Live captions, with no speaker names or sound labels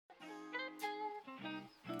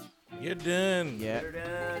You're done. Yeah.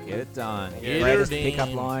 Get it done. Get Greatest it pickup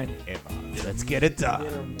done. line ever. Let's get it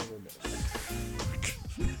done.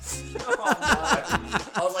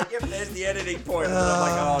 I was like, yep, there's the editing point. And then I'm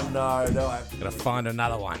like, oh no, I'm Gotta find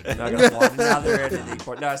another one. not gonna find another editing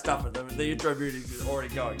point. No, stop it. The intro music is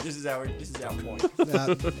already going. This is our point. Point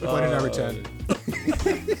of no return.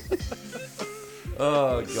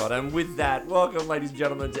 Oh god, and with that, welcome ladies and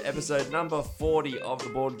gentlemen to episode number 40 of the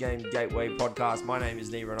Board Game Gateway podcast. My name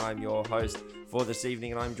is Neva and I'm your host for this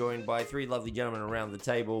evening, and I'm joined by three lovely gentlemen around the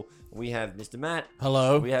table. We have Mr. Matt.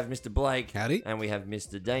 Hello. We have Mr. Blake. Howdy. And we have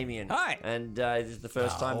Mr. Damien. Hi. And this is the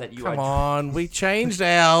first time that you Come are... on, we changed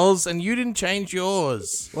ours and you didn't change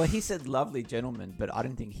yours. Well, he said lovely gentleman, but I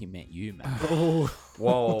didn't think he meant you, man. Whoa.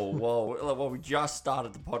 Well, we just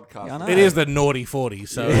started the podcast. Yeah, I know. It is the naughty 40,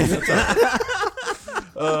 so This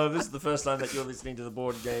is the first time that you're listening to the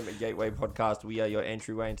Board Game Gateway podcast. We are your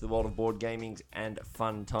entryway into the world of board gaming and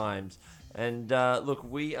fun times. And look,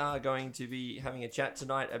 we are going to be having a chat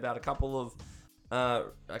tonight about a couple of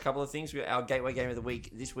things. Our Gateway Game of the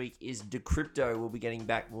Week this week is Decrypto. We'll be getting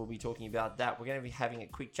back. We'll be talking about that. We're going to be having a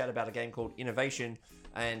quick chat about a game called Innovation,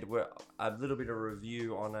 and we're a little bit of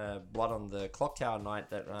review on a Blood on the Clock Tower night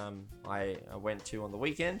that I went to on the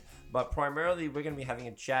weekend. But primarily, we're going to be having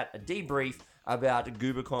a chat, a debrief about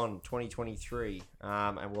GooberCon 2023,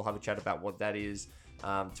 and we'll have a chat about what that is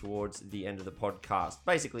towards the end of the podcast.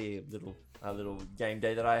 Basically, a little game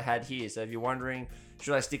day that I had here. So if you're wondering,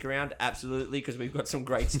 should I stick around? Absolutely, because we've got some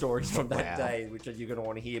great stories from that day, which you're going to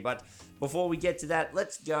want to hear. But before we get to that,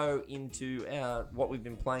 let's go into what we've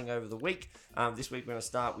been playing over the week. This week, we're going to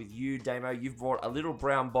start with you, Damo. You've brought a little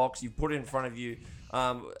brown box. You've put it in front of you,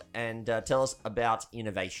 and tell us about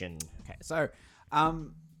Innovation. Okay, so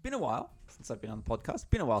been a while since I've been on the podcast.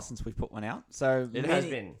 Been a while since we've put one out. So It has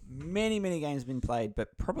been. Many games have been played,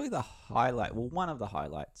 but probably the highlight, well, one of the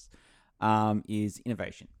highlights is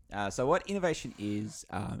Innovation. So what Innovation is,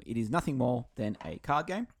 it is nothing more than a card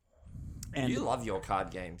game. And You love your card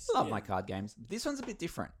games. I love my card games. This one's a bit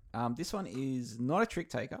different. This one is not a trick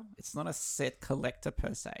taker. It's not a set collector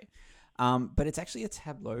per se, but it's actually a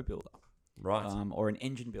tableau builder, Right. or an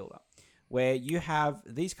engine builder, where you have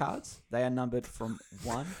these cards. They are numbered from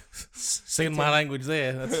 1. seeing my language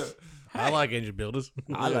there. That's, I like engine builders.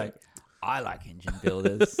 I like engine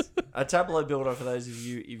builders. A tableau builder, for those of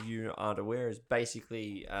you if you aren't aware, is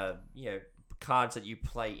basically cards that you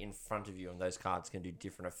play in front of you, and those cards can do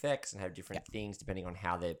different effects and have different things depending on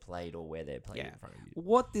how they're played or where they're played in front of you.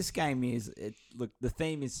 What this game is, look, the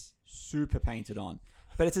theme is super painted on,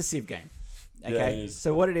 but it's a civ game. Okay, Yeah, it is.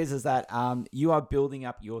 So what it is that you are building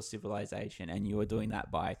up your civilization, and you are doing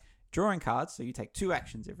that by drawing cards. So you take 2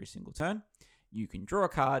 actions every single turn. You can draw a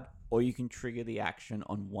card, or you can trigger the action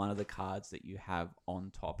on one of the cards that you have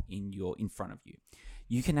on top in front of you.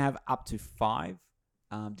 You can have up to 5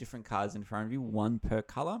 different cards in front of you, 1 per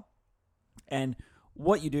color. And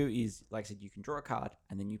what you do is, like I said, you can draw a card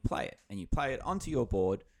and then you play it, and you play it onto your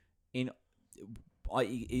board.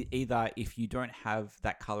 Either if you don't have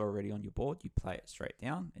that color already on your board, you play it straight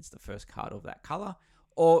down. It's the first card of that color,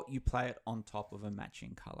 or you play it on top of a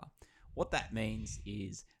matching color. What that means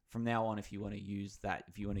is, from now on, if you want to use that,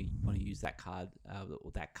 use that card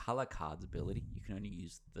or that color card's ability, you can only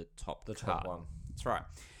use the top Top one. That's right.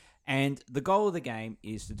 And the goal of the game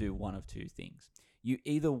is to do one of 2 things. You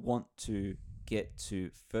either want to get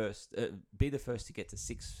to be the first to get to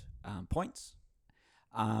 6 points,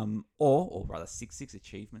 or rather 6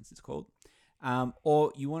 achievements, it's called,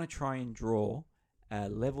 or you want to try and draw a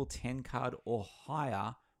level 10 card or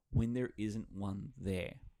higher when there isn't one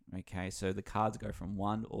there. Okay, so the cards go from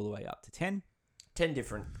 1 all the way up to 10. 10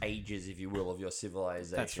 different ages, if you will, of your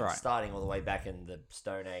civilization. That's right. Starting all the way back in the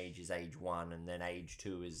Stone Age is age 1, and then age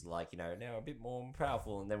 2 is now a bit more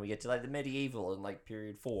powerful, and then we get to the medieval and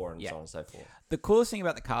period 4 and so on and so forth. The coolest thing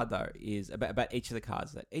about the card, though, is about each of the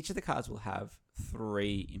cards, that each of the cards will have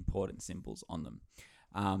 3 important symbols on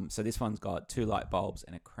them. So this one's got 2 light bulbs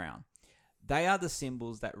and a crown. They are the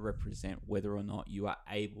symbols that represent whether or not you are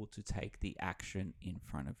able to take the action in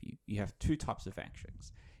front of you. You have 2 types of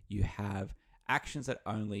actions. You have actions that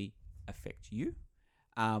only affect you,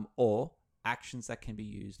 or actions that can be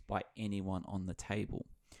used by anyone on the table.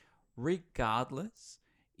 Regardless,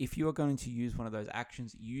 if you are going to use one of those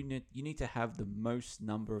actions, you need to have the most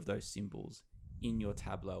number of those symbols in your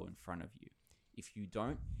tableau in front of you. If you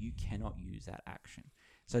don't, you cannot use that action.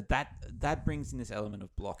 So that brings in this element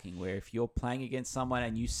of blocking, where if you're playing against someone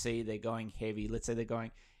and you see they're going heavy, let's say they're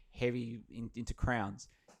going heavy into crowns,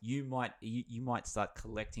 you might start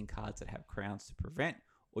collecting cards that have crowns to prevent,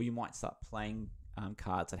 or you might start playing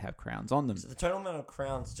cards that have crowns on them. So the total amount of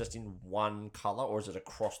crowns just in one color, or is it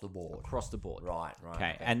across the board? Across the board. Right.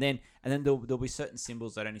 Okay. And then there'll be certain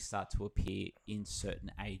symbols that only start to appear in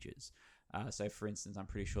certain ages. So, for instance, I'm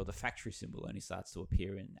pretty sure the factory symbol only starts to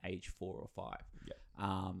appear in age 4 or 5. Yep.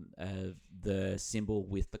 The symbol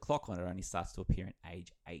with the clock on it only starts to appear in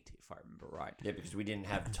age 8, if I remember right. Yeah, because we didn't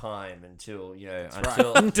have time until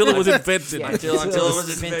Until it was invented. Yeah, until it was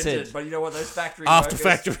invented. invented. But you know what? Those factory After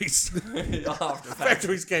workers- factories. after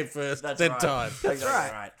Factories came first, That's then right. time. That's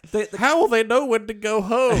right. right. How will they know when to go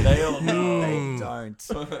home? They all know. They don't.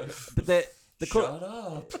 But Shut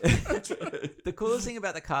up. the coolest thing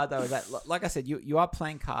about the card, though, is that, like I said, you are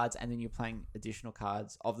playing cards and then you're playing additional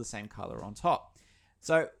cards of the same color on top.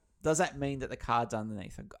 So does that mean that the cards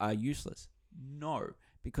underneath are useless? No,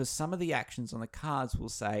 because some of the actions on the cards will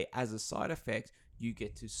say, as a side effect, you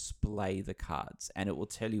get to splay the cards, and it will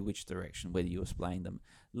tell you which direction, whether you're splaying them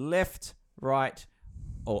left, right,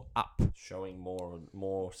 or up. Showing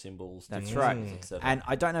more symbols. That's right. etc. And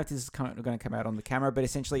I don't know if this is going to come out on the camera, but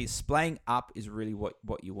essentially splaying up is really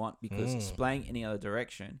what you want, because splaying any other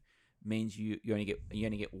direction means you only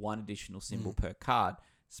get one additional symbol per card.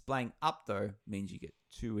 Splaying up, though, means you get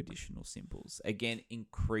 2 additional symbols. Again,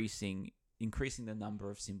 increasing the number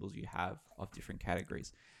of symbols you have of different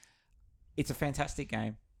categories. It's a fantastic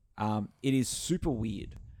game. It is super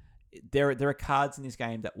weird. There are cards in this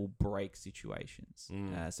game that will break situations.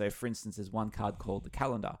 So, for instance, there's one card called the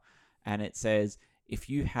Calendar, and it says if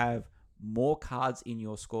you have more cards in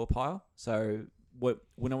your score pile. So,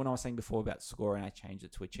 when I was saying before about score and I changed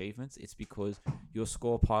it to achievements, it's because your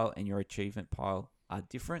score pile and your achievement pile are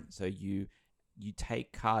different. So you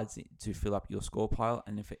take cards to fill up your score pile,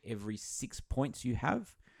 and then for every 6 points you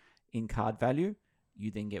have in card value,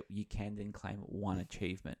 you can then claim 1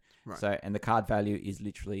 achievement. Right. So, and the card value is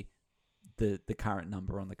literally the current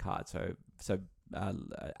number on the card. So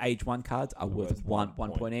age 1 cards are worth 1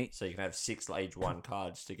 point each. So you can have 6 age 1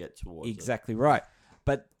 cards to get towards Exactly right.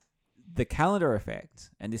 But the calendar effect,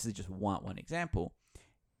 and this is just one example,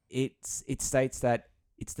 it states that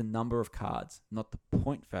it's the number of cards, not the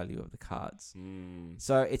point value of the cards.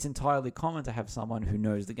 So it's entirely common to have someone who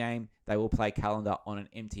knows the game. They will play calendar on an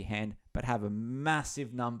empty hand, but have a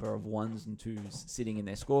massive number of 1s and 2s sitting in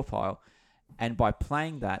their score pile. And by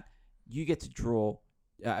playing that, you get to draw,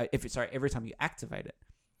 every time you activate it,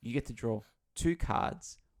 you get to draw 2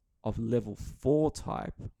 cards of level 4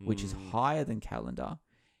 type, which is higher than calendar,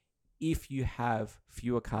 if you have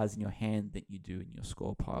fewer cards in your hand than you do in your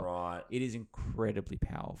score pile. Right. It is incredibly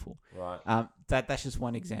powerful. Right. That's just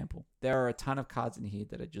one example. There are a ton of cards in here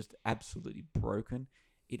that are just absolutely broken.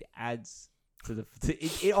 It adds to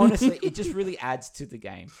it honestly, it just really adds to the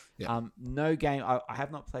game. Yeah. No game, I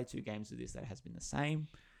have not played 2 games of this that has been the same.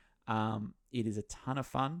 It is a ton of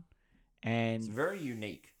fun. And It's very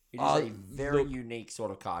unique. It is a very unique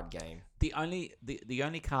sort of card game. The only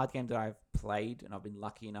card game that I've played, and I've been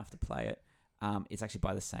lucky enough to play it, it's actually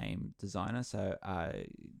by the same designer. So,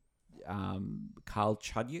 Carl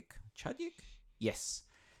Chudyk, yes,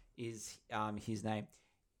 is his name.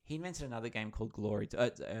 He invented another game called Glory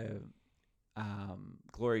to Rome,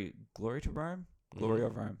 Glory of Rome,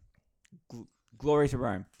 Glory to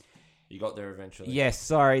Rome. You got there eventually. Yes,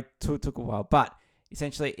 sorry, took a while, but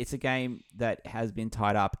essentially, it's a game that has been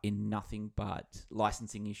tied up in nothing but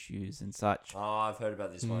licensing issues and such. Oh, I've heard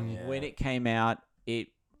about this one. Yeah. When it came out, it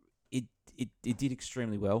did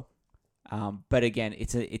extremely well. But again,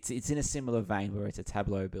 it's in a similar vein where it's a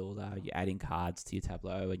tableau builder. You're adding cards to your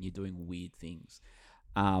tableau and you're doing weird things.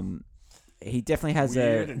 He definitely has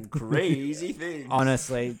weird and crazy things.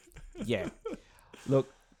 Honestly, yeah. Look,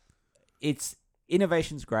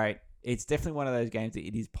 innovation's great. It's definitely one of those games that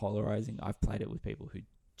it is polarizing. I've played it with people who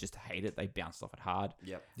just hate it. They bounced off it hard.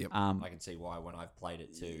 Yep. I can see why when I've played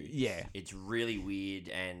it too. Yeah. It's really weird,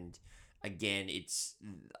 and again,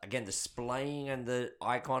 the splaying and the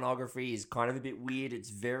iconography is kind of a bit weird. It's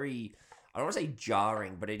very, I don't want to say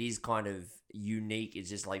jarring, but it is kind of unique. It's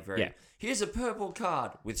just like very, here's a purple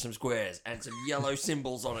card with some squares and some yellow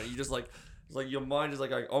symbols on it. You just like, it's like your mind is like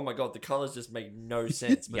going, oh my god, the colors just make no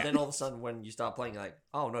sense. But then all of a sudden, when you start playing, you're like,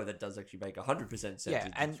 oh no, that does actually make 100% sense. Yeah,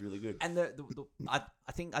 It's really good. And I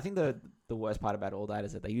think the worst part about all that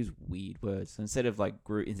is that they use weird words. So instead of like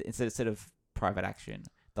instead of private action,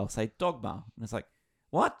 they'll say dogma, and it's like,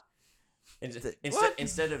 what?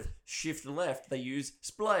 Instead of shift left, they use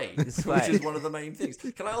splay, which is one of the main things.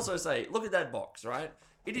 Can I also say, look at that box, right?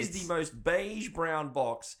 It's the most beige brown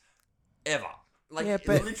box ever. Like,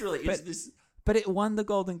 literally, it's this. But it won the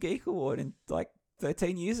Golden Geek Award in like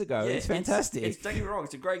 13 years ago. Yeah, It's fantastic. It's don't get me wrong,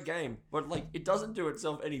 it's a great game, but like it doesn't do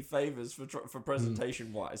itself any favors for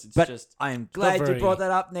presentation wise. It's but just I am glad you very- brought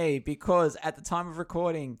that up, Nee, because at the time of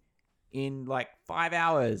recording, in like 5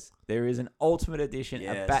 hours, there is an Ultimate Edition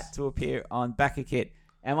Yes. about to appear on Backer Kit.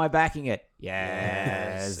 Am I backing it?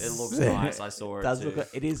 Yes. it looks nice. I saw it. Does too. look.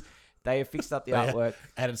 It is. They have fixed up the They artwork.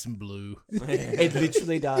 Added some blue. It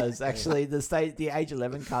literally does. Actually, the age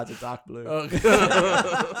 11 cards are dark blue. Oh,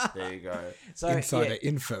 There you go. So Insider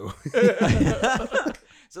info.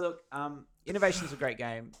 So look, Innovation's a great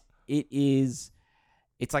game. It's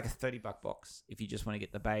like a $30 box if you just want to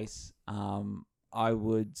get the base. I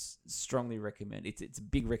would strongly recommend. It's a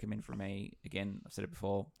big recommend from me. Again, I've said it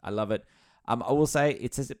before. I love it. I will say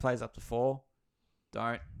it says it plays up to 4.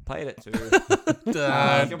 Don't play it at 2. You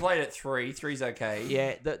can play it at 3. 3's okay.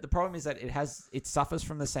 Yeah, the problem is that it suffers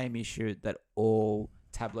from the same issue that all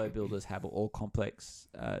tableau builders have, or all complex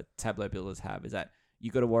tableau builders have, is that you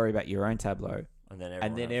got to worry about your own tableau and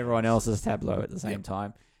then everyone else's tableau at the same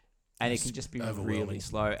time, and It's it can just be overwhelming. really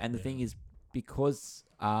slow. And the thing is, because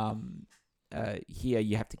here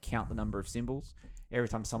you have to count the number of symbols every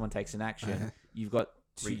time someone takes an action. You've got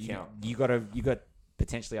to Recount. You got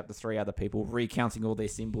potentially up to 3 other people recounting all their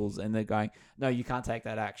symbols, and they're going, no, you can't take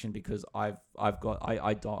that action because I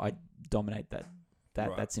dominate that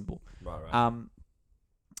Right. that symbol. Right.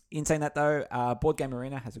 In saying that though, Board Game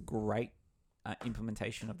Arena has a great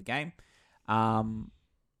implementation of the game.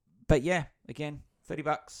 But yeah, again,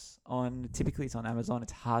 $30 typically it's on Amazon.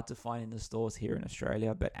 It's hard to find in the stores here in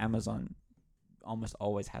Australia, but Amazon almost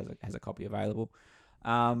always has a copy available.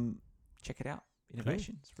 Check it out.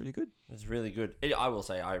 Innovation. It's really good. It's really good. I will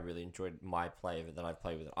say I really enjoyed my play of it that I've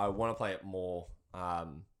played with it. I want to play it more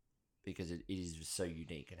because it is so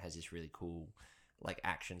unique. It has this really cool like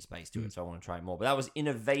action space to it. So I want to try it more. But that was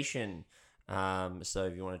Innovation. So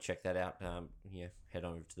if you want to check that out, head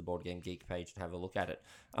on over to the Board Game Geek page and have a look at it.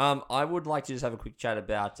 I would like to just have a quick chat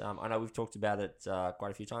about, I know we've talked about it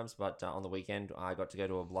quite a few times, but on the weekend I got to go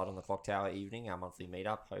to a Blood on the Clock Tower evening, our monthly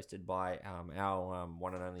meetup hosted by our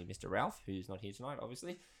one and only Mr. Ralph, who's not here tonight,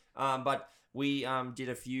 obviously. But we did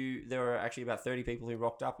a few, there were actually about 30 people who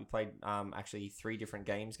rocked up. We played actually 3 different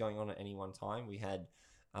games going on at any one time. We had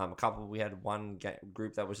we had one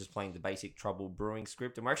group that was just playing the basic Trouble Brewing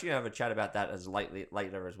script, and we're actually going to have a chat about that as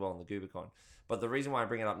later as well in the GooberCon. But the reason why I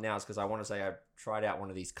bring it up now is because I want to say I tried out one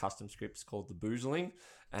of these custom scripts called the Boozling,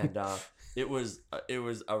 and it was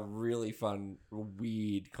a really fun,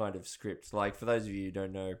 weird kind of script. Like, for those of you who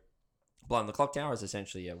don't know, Blood on the Clock Tower is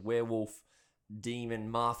essentially a werewolf demon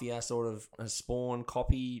mafia sort of a Spawn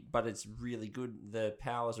copy, but it's really good. The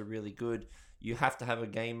powers are really good. You have to have a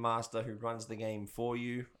game master who runs the game for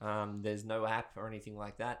you. There's no app or anything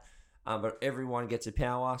like that. But everyone gets a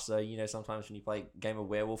power. So, sometimes when you play Game of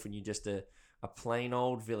Werewolf and you're just a plain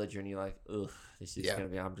old villager and you're like, ugh, this is going to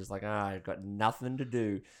be, I'm just like, I've got nothing to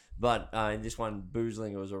do. But in this one,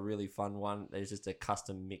 Boozling, it was a really fun one. There's just a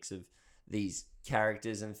custom mix of these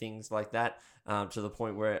characters and things like that, to the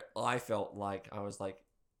point where I felt like I was like,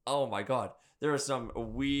 oh my God, there are some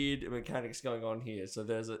weird mechanics going on here. So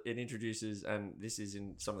it introduces, and this is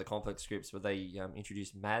in some of the complex scripts, where they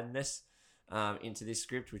introduce madness into this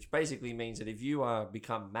script, which basically means that if you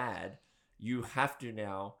become mad, you have to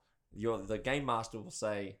now, the game master will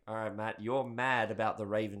say, all right, Matt, you're mad about the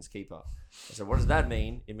Raven's Keeper. So what does that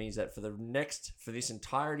mean? It means that for this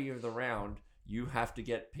entirety of the round, you have to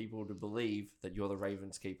get people to believe that you're the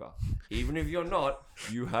Raven's Keeper. Even if you're not,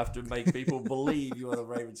 you have to make people believe you're the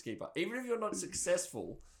Raven's Keeper. Even if you're not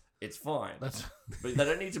successful, it's fine. But they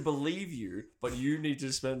don't need to believe you, but you need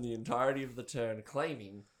to spend the entirety of the turn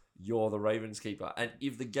claiming you're the Raven's Keeper. And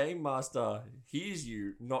if the game master hears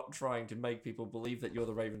you not trying to make people believe that you're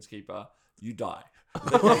the Raven's Keeper, you die.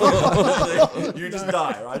 You just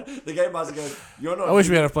die, right? The game master goes, "You're not." I wish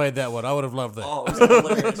we had played that one. I would have loved that. Oh, it was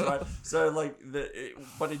hilarious, right? So,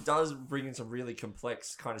 but it does bring in some really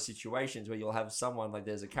complex kind of situations where you'll have someone, like,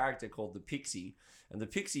 there's a character called the Pixie, and the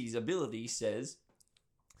Pixie's ability says,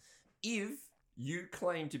 if you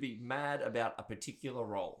claim to be mad about a particular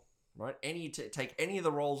role, right? Take any of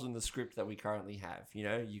the roles in the script that we currently have.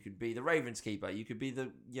 You could be the Raven's Keeper, you could be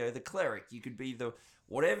the cleric, you could be the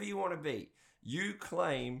whatever you want to be. You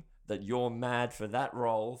claim that you're mad for that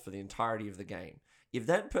role for the entirety of the game. If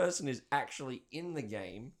that person is actually in the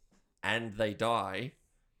game and they die,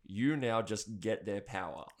 you now just get their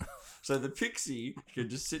power. So the Pixie can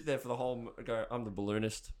just sit there for the whole, go, I'm the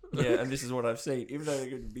balloonist. Yeah, and this is what I've seen. Even though they're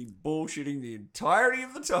going to be bullshitting the entirety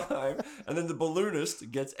of the time, and then the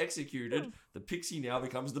balloonist gets executed, the Pixie now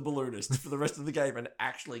becomes the balloonist for the rest of the game and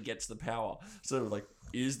actually gets the power. So, like,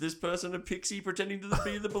 is this person a pixie pretending to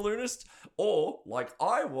be the balloonist? Or, like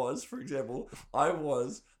I was, for example, I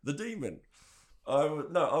was the demon. I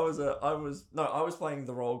was playing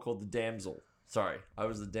the role called the damsel. Sorry, I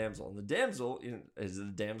was the damsel. And the damsel is the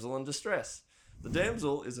damsel in distress. The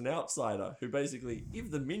damsel is an outsider who basically, if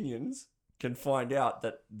the minions can find out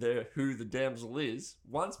that they're who the damsel is,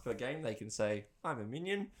 once per game they can say, I'm a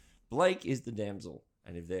minion, Blake is the damsel.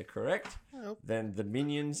 And if they're correct, then the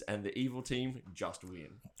minions and the evil team just win.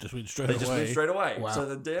 Just win straight They away. just win straight away. Wow. So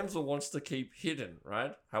the damsel wants to keep hidden,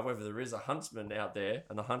 right? However, there is a huntsman out there,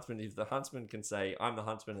 and if the huntsman can say, I'm the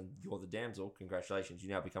huntsman and you're the damsel, congratulations, you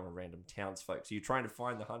now become a random townsfolk. So you're trying to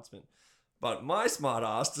find the huntsman. But my smart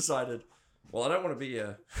ass decided, well, I don't want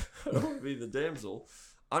to be the damsel.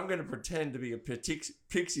 I'm going to pretend to be a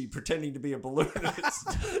pixie pretending to be a balloonist.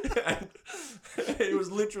 And it was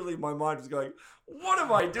literally, my mind was going, what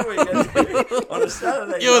am I doing on a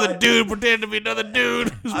Saturday You're night? the dude pretending to be another dude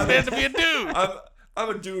who's pretending to be a dude. I'm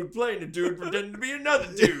a dude playing a dude pretending to be another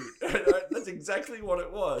dude. That's exactly what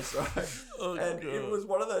it was. Right? It was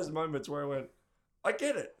one of those moments where I went, I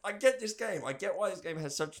get it. I get this game. I get why this game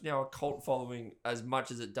has such now a cult following as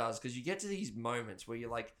much as it does. Because you get to these moments where you're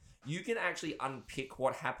like, you can actually unpick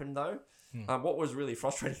what happened though. What was really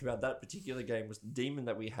frustrating about that particular game was the demon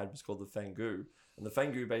that we had was called the Fangu. And the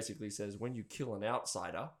Fangu basically says when you kill an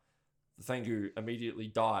outsider, the Fangu immediately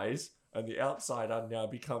dies and the outsider now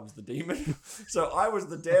becomes the demon. So I was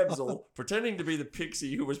the damsel pretending to be the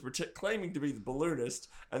pixie who was claiming to be the balloonist.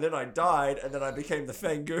 And then I died and then I became the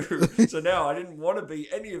Fangu. So now I didn't want to be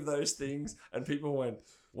any of those things. And people went,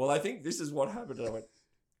 well, I think this is what happened. And I went,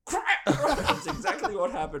 crap! That's exactly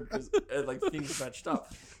what happened because things matched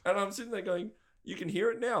up. And I'm sitting there going, you can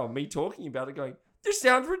hear it now, me talking about it going, this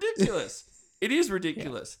sounds ridiculous. It is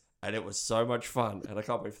ridiculous. Yeah. And it was so much fun. And I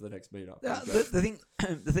can't wait for the next meetup.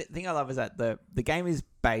 The thing I love is that the game is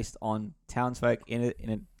based on townsfolk in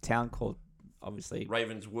a town called, obviously,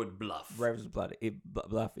 Ravenswood Bluff.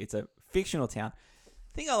 Bluff. It's a fictional town.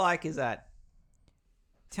 The thing I like is that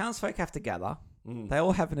townsfolk have to gather. They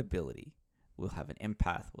all have an ability. We'll have an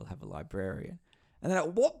empath. We'll have a librarian. And then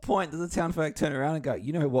at what point does the townfolk turn around and go,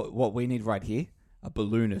 you know what we need right here? A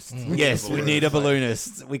balloonist. Yes, we need a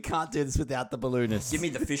balloonist. We can't do this without the balloonist. Give me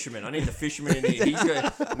the fisherman. I need the fisherman in here.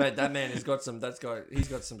 That man has got he's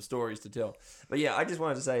got some stories to tell. But yeah, I just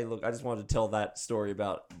wanted to say, look, I just wanted to tell that story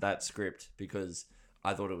about that script because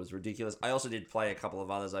I thought it was ridiculous. I also did play a couple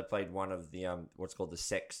of others. I played one of the what's called the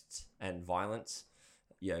Sexts and Violence.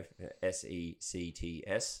 Yeah,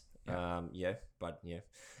 SECTS.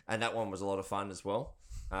 And that one was a lot of fun as well.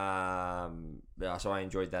 So I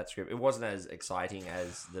enjoyed that script. It wasn't as exciting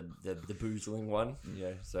as the boozling one,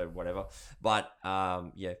 so whatever. But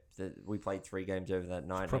we played 3 games over that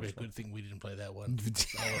night. Probably a good thing we didn't play that one.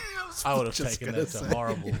 I would have taken that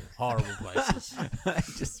to horrible places.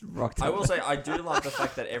 Just rocked. I will say I do love the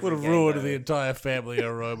fact that every would have ruined the entire family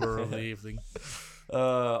aroma of the evening.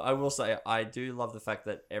 I will say I do love the fact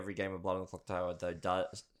that every game of Blood on the Clock Tower though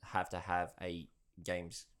does have to have a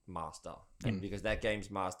games master, and because that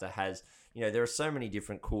games master has, there are so many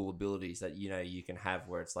different cool abilities that you can have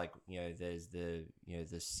where it's like there's the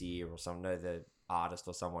the seer or the artist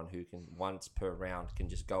or someone who can once per round can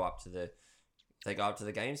just go up to the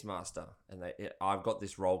games master, and I've got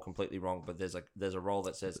this role completely wrong, but there's a role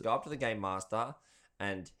that says go up to the game master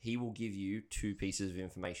and he will give you 2 pieces of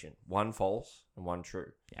information, 1 false and 1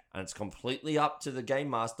 true. Yeah. And it's completely up to the game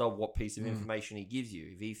master what piece of information he gives you.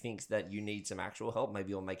 If he thinks that you need some actual help, maybe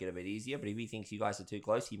he'll make it a bit easier. But if he thinks you guys are too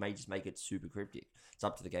close, he may just make it super cryptic. It's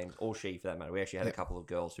up to the game, or she for that matter. We actually had a couple of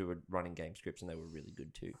girls who were running game scripts and they were really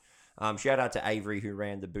good too. Shout out to Avery who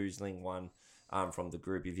ran the Boozling one. From the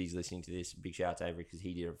group, if he's listening to this, big shout out to Avery because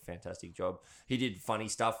he did a fantastic job. He did funny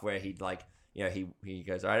stuff where he'd he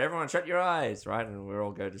goes, all right, everyone shut your eyes, right? And we're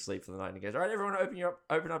all go to sleep for the night. And he goes, all right, everyone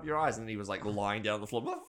open up your eyes. And then he was like lying down on the floor.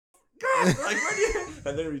 God,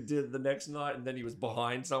 and then we did it the next night, and then he was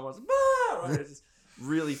behind someone. Right? It's just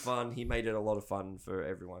really fun. He made it a lot of fun for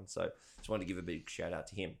everyone. So just wanted to give a big shout out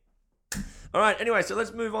to him. All right, anyway, so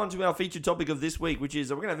let's move on to our featured topic of this week, which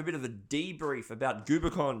is we're going to have a bit of a debrief about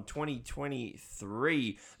GooberCon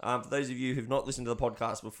 2023. For those of you who've not listened to the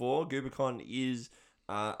podcast before, GooberCon is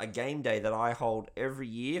a game day that I hold every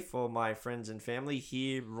year for my friends and family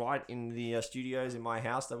here right in the studios in my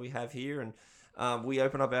house that we have here. And we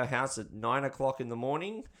open up our house at 9 o'clock in the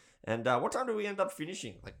morning. And what time do we end up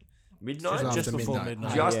finishing? Like midnight. Just Just after before midnight.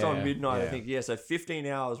 midnight. Just Yeah, on midnight, I yeah. think. Yeah, so 15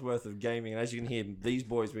 hours worth of gaming, and as you can hear, these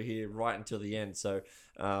boys were here right until the end. So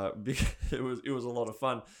it was a lot of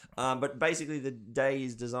fun. But basically, the day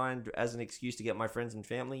is designed as an excuse to get my friends and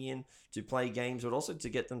family in to play games, but also to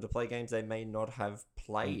get them to play games they may not have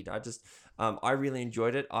played. I really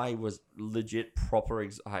enjoyed it. I was legit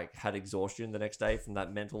I had exhaustion the next day from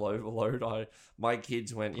that mental overload. My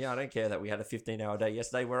kids went, yeah, I don't care that we had a 15-hour day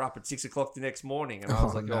yesterday. We're up at 6 o'clock the next morning, and I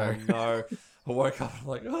was Oh, like, no. oh no. I woke up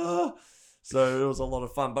like, ah. So it was a lot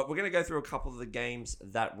of fun. But we're going to go through a couple of the games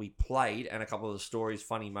that we played and a couple of the stories,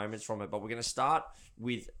 funny moments from it. But we're going to start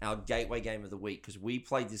with our gateway game of the week because we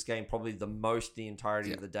played this game probably the most the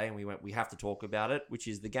entirety of the day, and we have to talk about it, which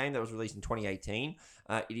is the game that was released in 2018.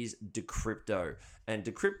 It is Decrypto. And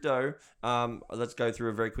Decrypto, let's go through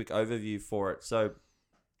a very quick overview for it. So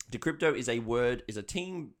Decrypto is a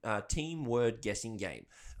team word guessing game.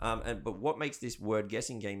 But what makes this word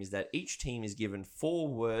guessing game is that each team is given 4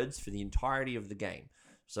 words for the entirety of the game.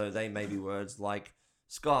 So they may be words like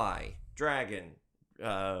sky, dragon,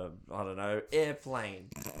 I don't know, airplane,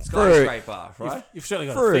 skyscraper, right? You've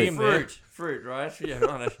certainly got a theme there. Fruit, right? Yeah, I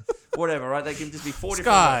don't know. Whatever, right? They can just be 4 different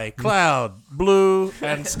Sky, cloud, blue,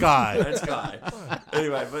 and sky. and sky.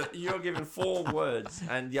 Anyway, but you're given 4 words,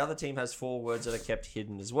 and the other team has 4 words that are kept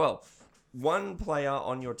hidden as well. One player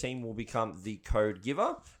on your team will become the code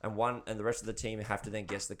giver, and the rest of the team have to then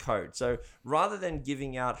guess the code. So rather than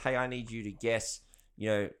giving out, hey, I need you to guess,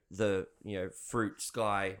 the fruit,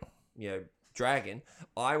 sky, dragon,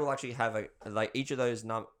 I will actually have each of those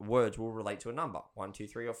words will relate to a number 1, 2,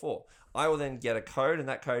 3, or 4. I will then get a code, and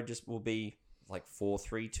that code just will be like 4,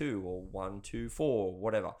 3, 2 or 1, 2, 4,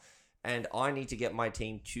 whatever. And I need to get my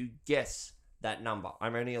team to guess that number.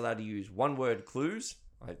 I'm only allowed to use 1-word clues.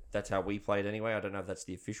 That's how we play it anyway. I don't know if that's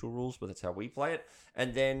the official rules, but that's how we play it.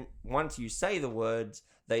 And then once you say the words,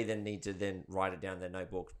 they then need to then write it down in their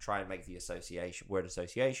notebook, try and make the word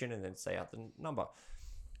association, and then say out the number.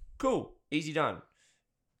 Cool. Easy done.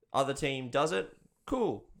 Other team does it.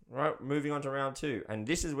 Cool. Right. Moving on to round 2. And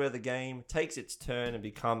this is where the game takes its turn and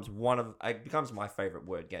becomes my favorite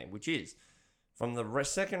word game, which is from the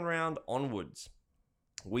second round onwards.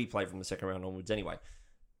 We play from the second round onwards anyway.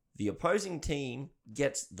 The opposing team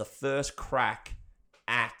gets the first crack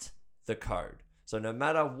at the code. So no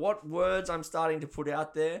matter what words I'm starting to put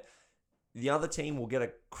out there, the other team will get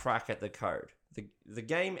a crack at the code. The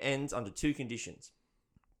game ends under 2 conditions.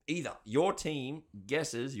 Either your team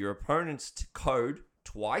guesses your opponent's code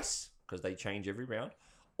twice, because they change every round,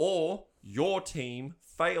 or your team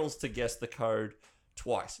fails to guess the code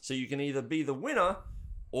twice. So you can either be the winner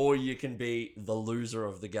or you can be the loser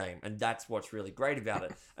of the game. And that's what's really great about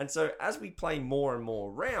it. And so as we play more and more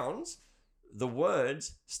rounds, the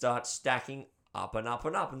words start stacking up and up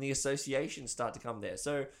and up, and the associations start to come there.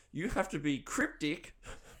 So you have to be cryptic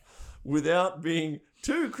without being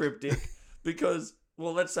too cryptic because,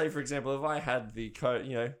 well, let's say, for example, if I had the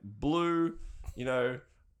code, blue,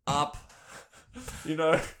 up,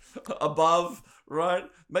 above, right?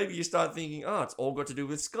 Maybe you start thinking, oh, it's all got to do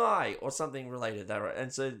with sky or something related to that, right?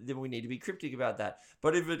 And so then we need to be cryptic about that.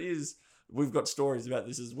 But if it is, we've got stories about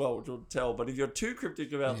this as well, which we'll tell. But if you're too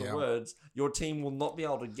cryptic about the words, your team will not be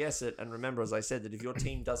able to guess it. And remember, as I said, that if your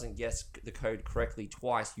team doesn't guess the code correctly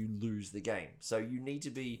twice, you lose the game. So you need to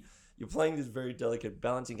be, you're playing this very delicate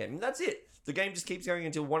balancing game. And that's it. The game just keeps going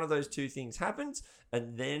until one of those 2 things happens,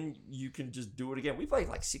 and then you can just do it again. We played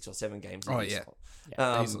like 6 or 7 games.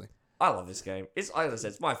 Easily. I love this game. It's, like I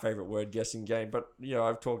said, it's my favorite word guessing game. But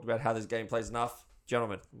I've talked about how this game plays enough.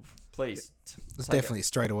 Gentlemen, please. It's definitely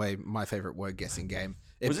straight away my favorite word guessing game.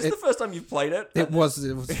 Was this the first time you've played it? It was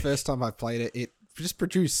the first time I played it. It just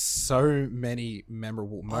produced so many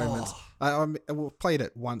memorable moments. I played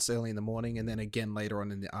it once early in the morning and then again later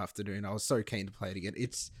on in the afternoon. I was so keen to play it again.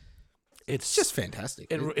 It's just fantastic.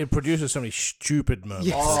 It produces so many stupid moments.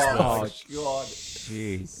 Yes. Oh, God.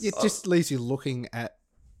 Jeez. It just leaves you looking at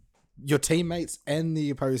your teammates and the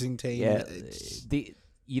opposing team. Yeah,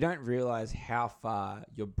 you don't realize how far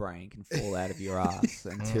your brain can fall out of your ass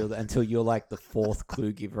until you're like the 4th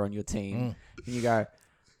clue giver on your team, and you go,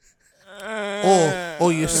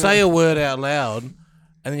 Or you say a word out loud, and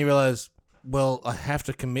then you realize, well, I have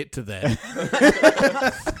to commit to that.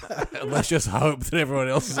 Let's just hope that everyone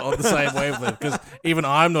else is on the same wavelength, because even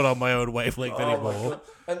I'm not on my own wavelength anymore.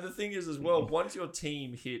 And the thing is as well, once your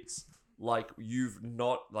team hits, you've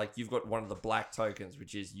got one of the black tokens,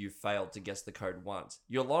 which is you've failed to guess the code once.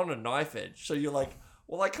 You're on a knife edge. So you're like,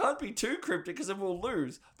 well, I can't be too cryptic because then we'll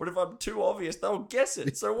lose. But if I'm too obvious, they'll guess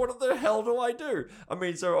it. So what the hell do I do? I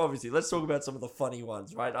mean, so obviously, let's talk about some of the funny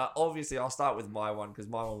ones, right? Obviously, I'll start with my one because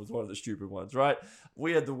my one was one of the stupid ones, right?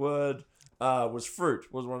 We had the word was fruit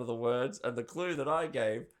was one of the words, and the clue that I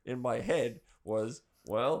gave in my head was,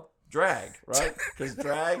 well, drag, right? Because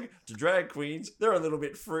drag queens, they're a little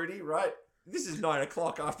bit fruity, right? This is 9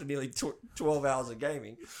 o'clock after nearly 12 hours of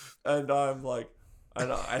gaming. And I'm like,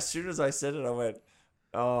 as soon as I said it, I went,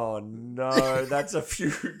 oh no, that's a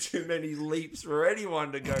few too many leaps for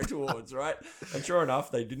anyone to go towards, right? And sure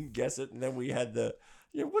enough, they didn't guess it. And then we had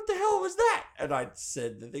what the hell was that? And I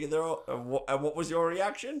said the thing, and what was your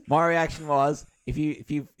reaction? My reaction was, if you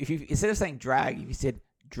instead of saying drag, if you said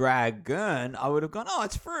dragon, I would have gone, oh,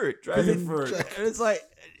 it's fruit. Dragon fruit. And it's like,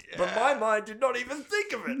 but my mind did not even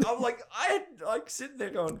think of it. I'm like, I had like sitting there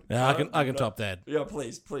going, Yeah, I can top that. Yeah,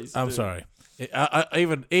 please. I'm do. sorry.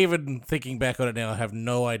 Even thinking back on it now, I have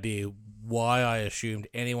no idea why I assumed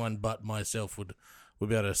anyone but myself would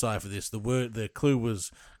be able to decipher this. The clue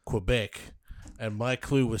was Quebec, and my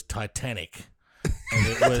clue was Titanic. And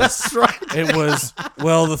it was, That's right. It was,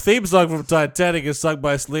 well, the theme song from Titanic is sung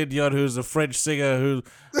by Celine Dion, who's a French singer who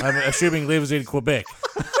I'm assuming lives in Quebec.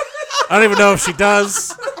 I don't even know if she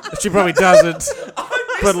does. She probably doesn't.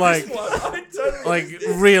 But like,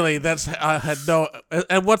 really, I had no.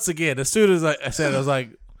 And once again, as soon as I said it, I was like,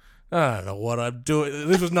 I don't know what I'm doing.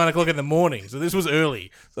 This was 9 o'clock in the morning, so this was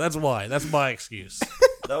early. So that's why. That's my excuse.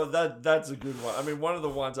 That's a good one. I mean, one of the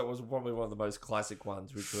ones that was probably one of the most classic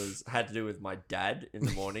ones, which had to do with my dad in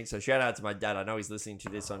the morning. So shout out to my dad. I know he's listening to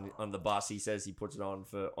this on the bus. He says he puts it on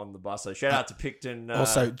the bus. So shout out to Picton.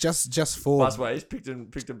 Also, just for busways,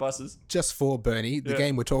 Picton buses. Just for Bernie, the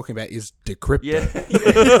game we're talking about is Decrypto. Yeah.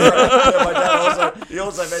 My dad he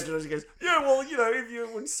also mentioned it. He goes, yeah, well, if you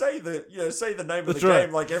would say the name of the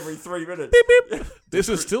game like every 3 minutes. Beep, beep. This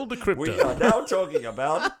is still Decrypto. We are now talking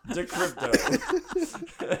about Decrypto.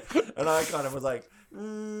 And I kind of was like,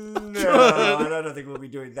 no, I don't think we'll be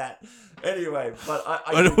doing that. Anyway,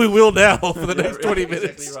 but we will now for the next 20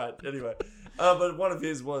 minutes. Exactly right. Anyway, but one of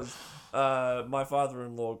his was my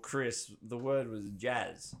father-in-law, Chris. The word was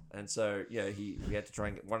jazz. And so, we had to try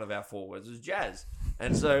and get one of our 4 words was jazz.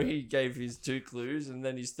 And so he gave his 2 clues, and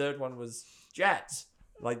then his third one was jats,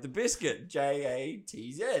 like the biscuit,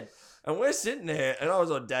 J-A-T-Z. And we're sitting there, and I was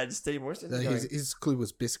on Dad's team. We're sitting there going, his clue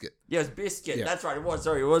was biscuit. Yeah, it was biscuit. Yeah. That's right. It was.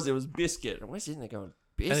 Sorry, it was biscuit. And we're sitting there going,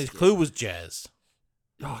 biscuit. And his clue was jazz.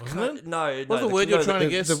 Oh, no. What's the word you're trying to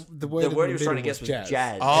guess? The word he was trying to guess was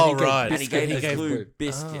jazz. Oh, right. And he gave his clue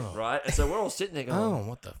biscuit, right? And so we're all sitting there going,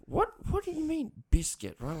 what do you mean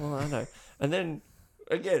biscuit? Right? Well, I know. And then,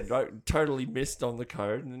 again, right, totally missed on the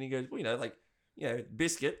code. And then he goes, well,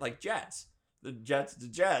 biscuit, like jazz. The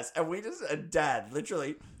jazz. And we just, and Dad,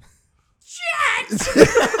 literally, jazz!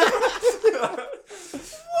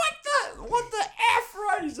 What the F,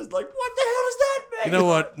 right? He's just like, what the hell does that mean? You know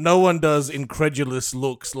what? No one does incredulous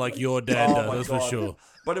looks like your dad does, that's for sure.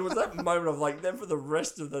 But it was that moment of like, then for the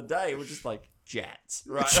rest of the day, we're just like, jazz,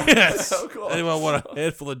 right? Jazz. Oh, God. Anyone want a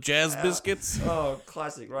handful of jazz biscuits? Oh,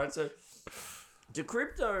 classic, right? So,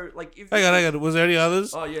 Decrypto, like, if hang on. Was there any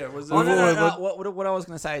others? Oh yeah, was Oh, no. What I was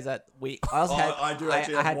going to say is that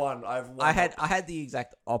I have one. I had the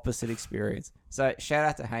exact opposite experience. So shout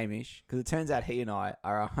out to Hamish, because it turns out he and I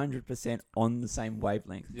are 100% on the same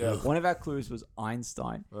wavelength. Yeah. One of our clues was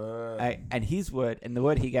Einstein, and the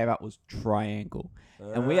word he gave up was triangle,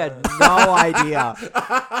 and we had no idea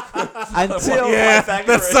until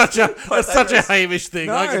that's such a Hamish thing.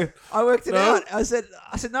 No, I worked it out. I said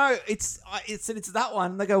no, it's that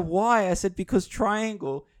one. And they go, why? I said because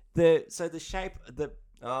triangle. The shape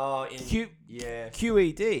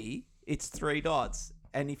QED, it's 3 dots,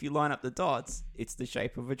 and if you line up the dots, it's the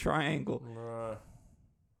shape of a triangle.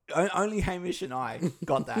 Only Hamish and I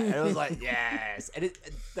got that, and it was like yes. And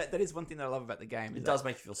that is one thing that I love about the game. It does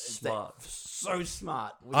make you feel smart. So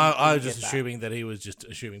smart. I was just assuming that he was just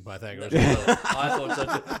assuming Pythagoras. I thought so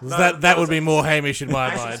too. That would be more Hamish in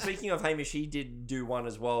my mind. Speaking of Hamish, he did do one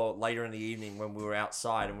as well later in the evening when we were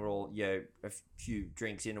outside and we're all a few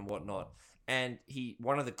drinks in and whatnot. And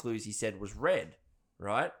one of the clues he said was red,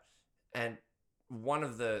 right? And one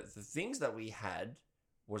of the things that we had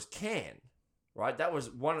was can. Right, that was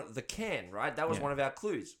one of the can. Right, that was one of our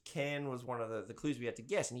clues. Can was one of the clues we had to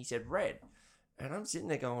guess, and he said red. And I'm sitting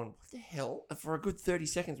there going, "What the hell?" And for a good 30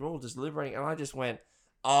 seconds, we're all just deliberating, and I just went,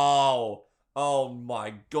 "Oh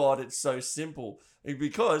my God, it's so simple."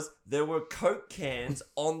 Because there were Coke cans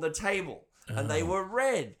on the table, and they were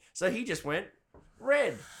red. So he just went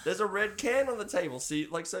red. There's a red can on the table. See,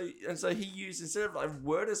 so he used, instead of like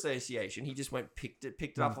word association, he just picked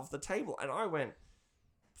it up off the table, and I went,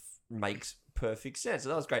 makes perfect sense. So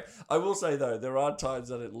that was great. I will say though, there are times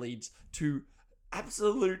that it leads to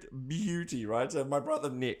absolute beauty, right? So my brother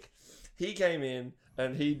Nick, he came in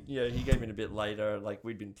and he came in a bit later. Like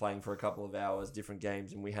we'd been playing for a couple of hours, different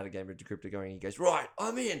games, and we had a game of Decrypto going. He goes, right,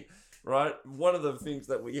 I'm in. Right. One of the things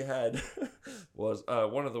that we had was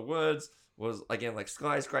one of the words was again like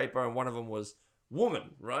skyscraper, and one of them was woman.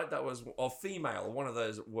 Right. That was or female. One of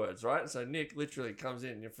those words. Right. So Nick literally comes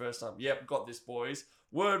in your first time. Yep, got this, boys.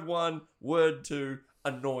 Word 1, word 2.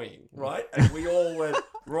 Annoying, right? And we all went,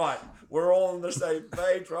 right, we're all on the same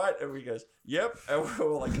page, right? And we goes, yep. And we're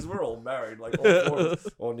all like, because we're all married, like all four of us,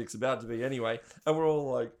 or Nick's about to be anyway. And we're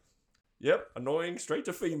all like, yep, annoying, straight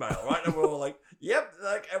to female, right? And we're all like, yep,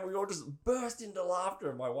 like, and we all just burst into laughter.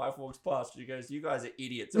 And my wife walks past, she goes, you guys are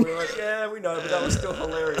idiots. And we're like, yeah, we know, but that was still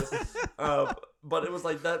hilarious. But it was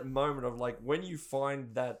like that moment of like, when you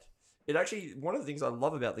find that, it actually, one of the things I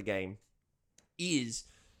love about the game is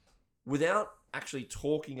without actually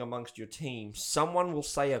talking amongst your team, someone will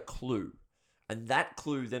say a clue, and that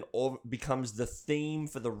clue then all becomes the theme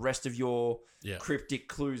for the rest of your cryptic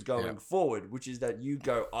clues going forward, which is that you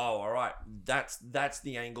go, oh, all right, that's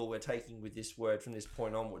the angle we're taking with this word from this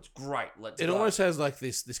point onwards. Great, let's go. It almost has like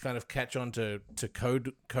this kind of catch on to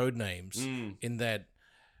code names in that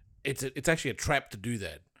it's actually a trap to do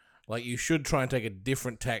that. Like, you should try and take a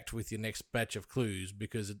different tact with your next batch of clues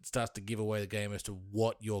because it starts to give away the game as to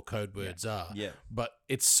what your code words are. Yeah. But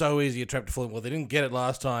it's so easy a trap to fall in. Well, they didn't get it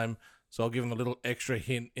last time, so I'll give them a little extra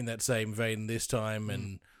hint in that same vein this time,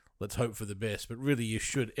 and let's hope for the best. But really, you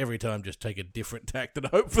should every time just take a different tact and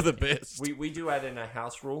hope for the best. We do add in a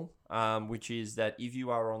house rule, which is that if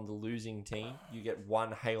you are on the losing team, you get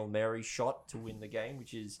one Hail Mary shot to win the game,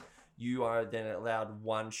 which is... you are then allowed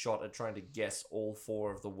one shot at trying to guess all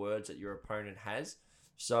 4 of the words that your opponent has.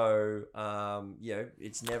 So,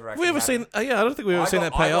 it's never actually... We ever seen... I don't think we've ever seen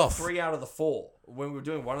that pay off. I got 3 out of the 4. When we were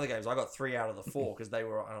doing one of the games, I got 3 out of the 4 because they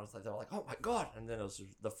were like, oh my God. And then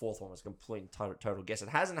the 4th one was complete total guess. It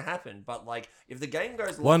hasn't happened, but like, if the game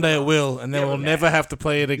goes long one day enough, it will, and then we'll never have to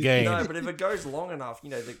play it again. No, but if it goes long enough,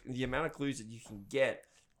 the amount of clues that you can get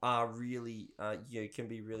are really, can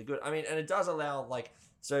be really good. I mean, and it does allow like...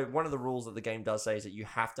 So one of the rules that the game does say is that you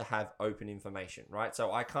have to have open information, right?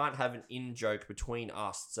 So I can't have an in-joke between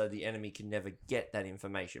us so the enemy can never get that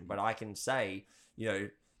information. But I can say,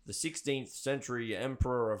 the 16th century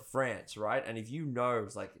emperor of France, right? And if you know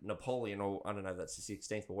it's like Napoleon, or I don't know if that's the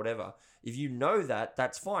 16th or whatever, if you know that,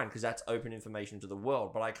 that's fine because that's open information to the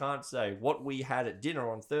world. But I can't say what we had at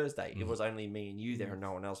dinner on Thursday. It was only me and you there and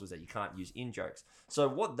no one else was there. You can't use in-jokes. So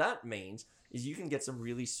what that means is you can get some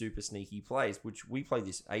really super sneaky plays, which we played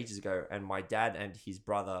this ages ago, and my dad and his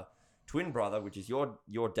brother, twin brother, which is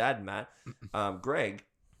your dad, Matt, Greg,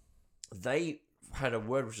 they had a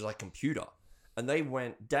word which is like computer. And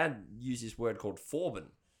Dad used this word called Forbin,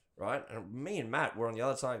 right? And me and Matt were on the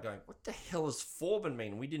other side going, what the hell does Forbin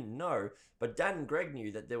mean? We didn't know. But Dad and Greg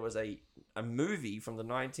knew that there was a movie from the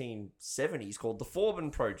 1970s called The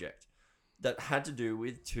Forbin Project that had to do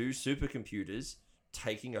with 2 supercomputers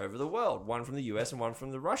taking over the world, one from the US and one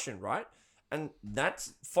from the Russian, right? And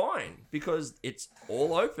that's fine because it's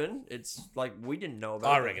all open. It's like we didn't know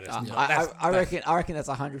about. I reckon it's not. I reckon that's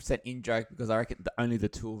 100% in joke because I reckon only the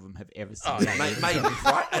 2 of them have ever seen that. Maybe,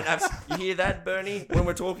 right? And you hear that, Bernie? When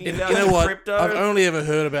we're talking about crypto, I've only ever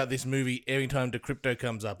heard about this movie every time the crypto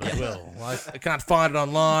comes up as well. Like, I can't find it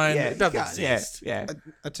online. It doesn't exist. Yeah.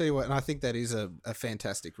 I tell you what, and I think that is a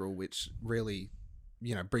fantastic rule, which really,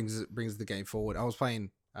 brings the game forward. I was playing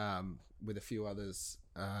with a few others.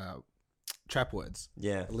 Trap words.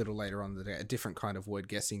 Yeah. A little later on in the day, a different kind of word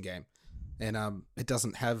guessing game. And it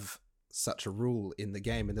doesn't have such a rule in the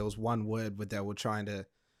game. And there was one word where they were trying to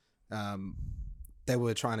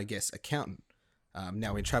guess accountant.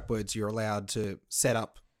 Now in trap words, you're allowed to set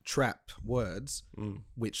up trap words,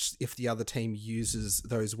 which if the other team uses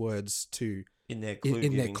those words in their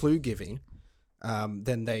clue giving,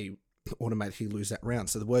 then they automatically lose that round.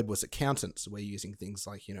 So the word was accountant. So we're using things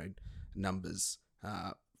like, numbers,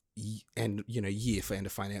 and year for end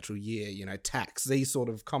of financial year, tax, these sort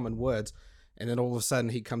of common words. And then all of a sudden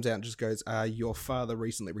he comes out and just goes, your father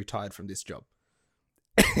recently retired from this job.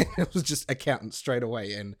 It was just accountant straight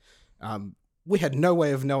away. And we had no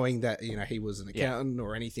way of knowing that, he was an accountant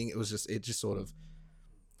or anything. It just sort of,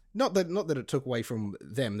 not that it took away from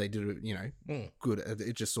them. They did it, good.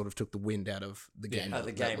 It just sort of took the wind out of the game. At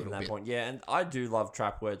the game from that point. Yeah, and I do love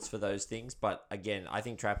trap words for those things. But again, I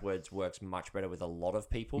think trap words works much better with a lot of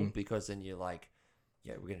people because then you're like,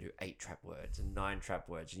 yeah, we're gonna do 8 trap words and 9 trap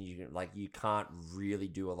words, and you can't really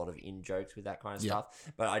do a lot of in jokes with that kind of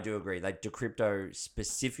stuff. But I do agree, like Decrypto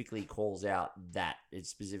specifically calls out that it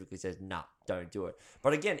specifically says, "Nah, don't do it."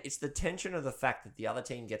 But again, it's the tension of the fact that the other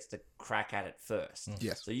team gets to crack at it first.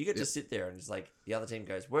 Yes. So you get to sit there and it's like the other team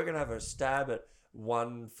goes, "We're gonna have a stab at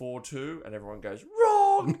 1-4-2," and everyone goes,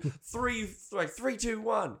 "Wrong!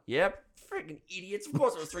 3-2-1." Yep. Freaking idiots. Of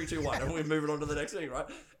course it was 3-2-1, and we're moving on to the next thing, right?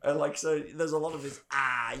 And like, so there's a lot of this,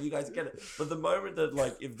 you guys get it. But the moment that,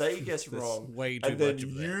 like, if they guess wrong, way too and then much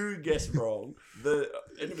of that. you guess wrong, the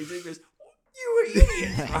enemy team goes, "You were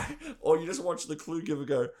idiots," right? Or you just watch the clue giver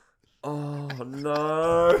go, "Oh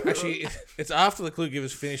no." Actually, it's after the clue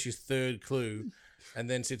giver's finished his third clue, and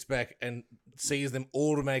then sits back and sees them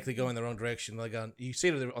automatically go in the wrong direction. Like, you see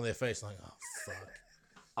it on their face, like, "Oh fuck."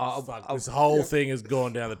 Fuck, this whole thing has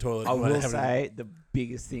gone down the toilet. I will say the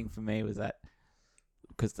biggest thing for me was that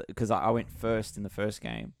because I went first in the first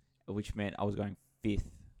game, which meant I was going 5th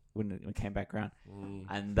when it came back around,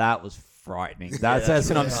 and that was frightening. That's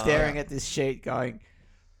when I'm staring at this sheet going,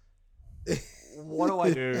 "What do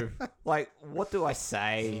I do? Like, what do I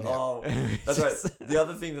say?" Oh, that's right. The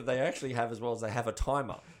other thing that they actually have as well is they have a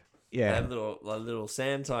timer. They Yeah, have a little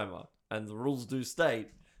sand timer, and the rules do state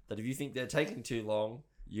that if you think they're taking too long,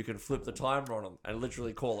 you can flip the timer on them and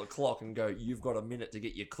literally call a clock and go, "You've got a minute to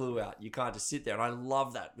get your clue out. You can't just sit there." And I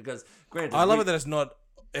love that because, granted, I love it that it's not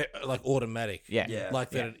like automatic. yeah.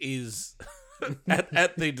 Like that it is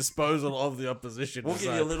at the disposal of the opposition. we'll It's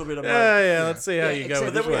give like, you a little bit of let's see how Yeah, you go except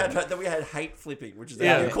with But this one. then we had hate flipping, which is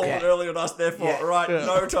Yeah. how you called it Yeah. earlier on us. Therefore, right,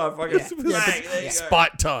 no time. Fucking bang, there you go.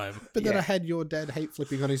 Spite time. But then Yeah. I had your dad hate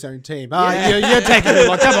flipping on his own team. You're taking it.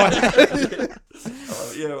 Like, come on.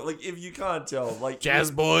 Yeah, like if you can't tell, like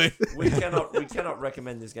Jazz boy. we cannot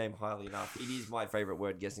recommend this game highly enough. It is my favorite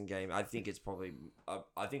word guessing game. I think it's probably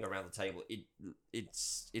I think around the table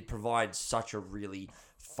it provides such a really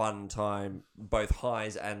fun time, both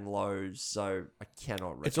highs and lows. So I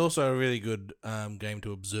cannot recommend. It's also a really good game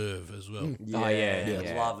to observe as well. Yeah, Oh, yeah, I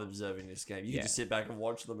yeah. love observing this game. You can just sit back and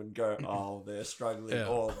watch them and go, "Oh, they're struggling." Yeah.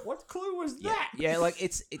 Or what clue was that? Yeah, like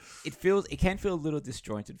it can feel a little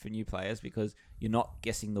disjointed for new players because you're not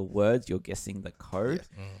guessing the words, you're guessing the code.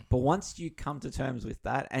 But once you come to terms with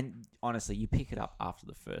that, and honestly, you pick it up after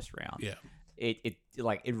the first round. Yeah. It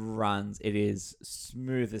runs. It is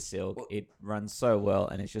smooth as silk. It runs so well,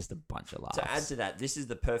 and it's just a bunch of laughs. To add to that, this is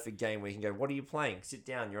the perfect game where you can go, "What are you playing? Sit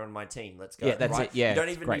down. You're on my team. Let's go." Yeah, that's right? it. Yeah, you don't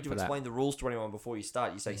it's even great need to for that. explain the rules to anyone before you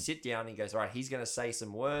start. You say, "Sit down." And he goes, "All right, he's going to say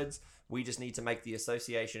some words. We just need to make the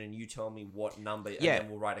association, and you tell me what number, and then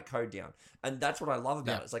we'll write a code down." And that's what I love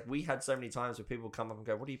about it. It's like we had so many times where people come up and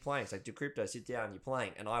go, "What are you playing?" It's like, "Decrypto, sit down. You're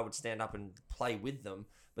playing." And I would stand up and play with them,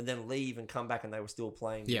 but then leave and come back, and they were still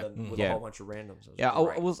playing with a whole bunch of randoms.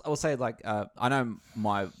 It was I will say, like, I know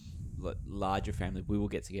my larger family, we will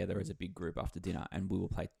get together as a big group after dinner, and we will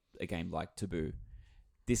play a game like Taboo.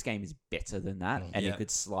 This game is better than that, and it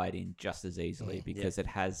could slide in just as easily because it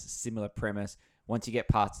has similar premise. Once you get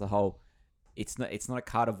past the whole, it's not a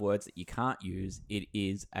card of words that you can't use. It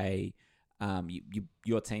is a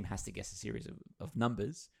your team has to guess a series of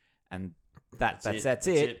numbers, and that's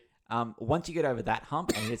it. Once you get over that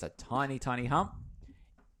hump, and it's a tiny hump,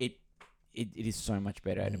 it is so much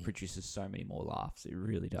better, and it produces so many more laughs. It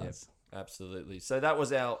really does. Yep, absolutely. So that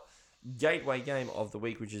was our gateway game of the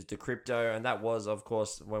week, which is Decrypto, and that was, of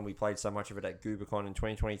course, when we played so much of it at GooberCon in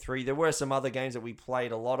 2023. There were some other games that we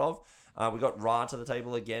played a lot of. We got Ra to the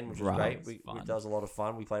table again, which was great. It was a lot of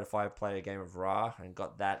fun. We played a 5-player game of Ra and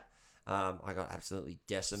got that. I got absolutely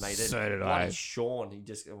decimated. So did Bloody I. Sean,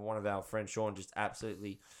 one of our friends, Sean, just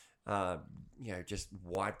absolutely, just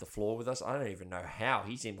wiped the floor with us. I don't even know how.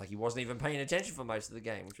 He seemed like he wasn't even paying attention for most of the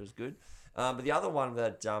game, which was good. But the other one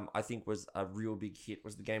that I think was a real big hit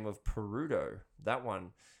was the game of Perudo. That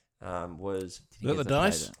one was the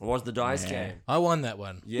dice? the dice game. I won that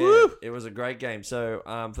one. Yeah, Woo! It was a great game. So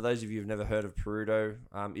for those of you who've never heard of Perudo,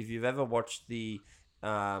 if you've ever watched the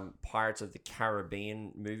Pirates of the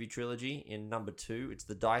Caribbean movie trilogy, in number 2, it's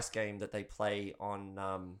the dice game that they play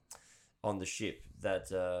on the ship.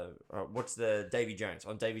 That what's the Davy Jones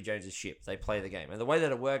on Davy Jones's ship? They play the game, and the way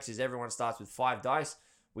that it works is everyone starts with 5 dice.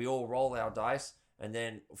 We all roll our dice, and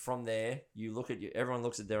then from there, everyone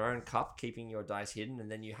looks at their own cup, keeping your dice hidden, and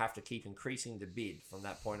then you have to keep increasing the bid from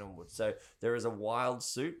that point onwards. So there is a wild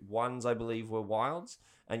suit. Ones, I believe, were wilds,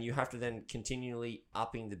 and you have to then continually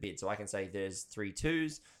upping the bid. So I can say there's 3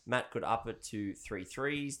 2s. Matt could up it to 3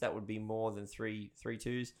 3s. That would be more than 3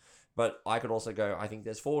 2s. But I could also go, I think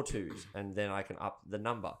there's 4 2s, and then I can up the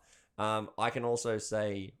number. I can also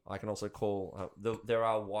call. There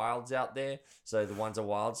are wilds out there, so the ones are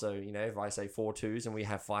wild. So if I say 4 2s and we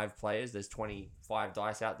have 5 players, there's 25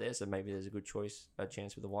 dice out there. So maybe there's a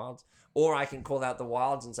chance with the wilds. Or I can call out the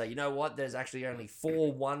wilds and say, you know what? There's actually only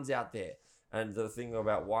 4 1s out there. And the thing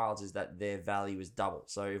about wilds is that their value is double.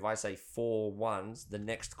 So if I say 4 1s, the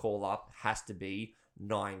next call up has to be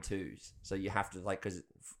 9 2s. So you have to because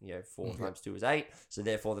 4 times 2 is 8. So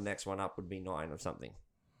therefore the next one up would be 9 or something.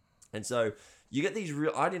 And so you get these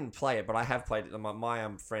I didn't play it, but I have played it. My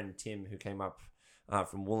friend Tim, who came up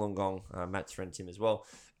from Wollongong, Matt's friend Tim as well.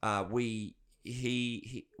 We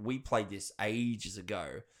played this ages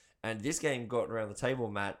ago, and this game got around the table,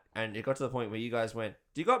 Matt, and it got to the point where you guys went,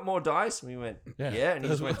 "Do you got more dice?" And we went, "Yeah." And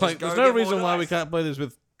he went, "There's no reason why we can't play this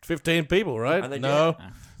with 15 people, right?" And they no. did.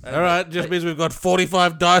 All right, just means we've got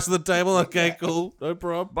 45 dice on the table. Okay, cool, no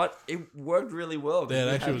problem. But it worked really well. Yeah,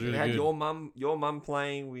 it actually was really good. You good. had your mum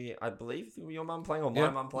playing. I believe your mum playing or my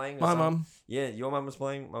mum playing. My mum. Yeah, your mum was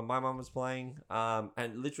playing. My mum was playing.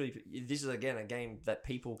 And literally, this is again a game that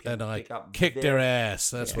people can pick up. Kicked their ass.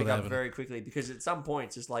 That's what happened. Pick up very quickly because at some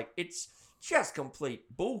point it's just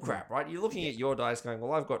complete bullcrap, right? You're looking at your dice going,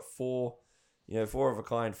 well, I've got 4 of a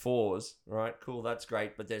kind 4s, right? Cool, that's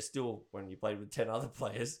great. But there's still, when you played with 10 other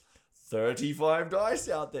players, 35 dice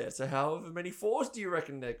out there. So however many 4s do you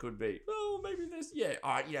reckon there could be? Oh, maybe there's,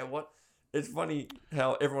 all right, you know what? It's funny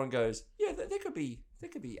how everyone goes, yeah, there could be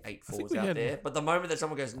 8 4s out there. But the moment that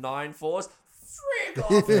someone goes 9 4s, frick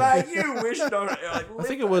off, mate, you wish no. I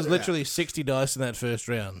think it was literally 60 dice in that first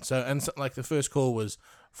round. So, the first call was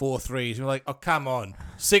 4 3s. You're like, oh, come on.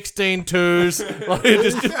 16 2s. Like, it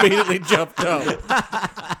just immediately jumped up.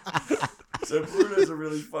 So Bruno's a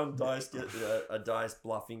really fun dice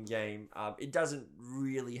bluffing game. It doesn't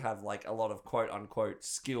really have a lot of quote unquote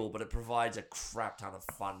skill, but it provides a crap ton of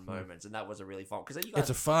fun moments, and that was a really fun because it's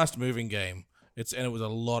a fast moving game. It was a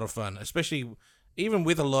lot of fun, especially even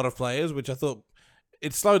with a lot of players, which I thought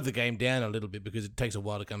it slowed the game down a little bit because it takes a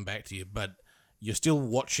while to come back to you, but you're still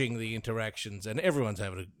watching the interactions, and everyone's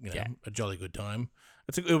having a jolly good time.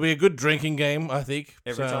 It'll be a good drinking game, I think.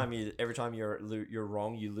 Every time you're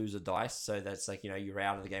wrong, you lose a dice. So that's you're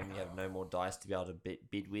out of the game. And you have no more dice to be able to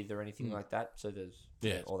bid with or anything like that. So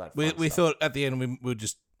there's all that. We thought at the end we would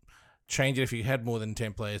just change it if you had more than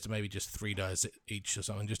 10 players to maybe just 3 dice each or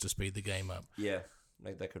something, just to speed the game up. Yeah,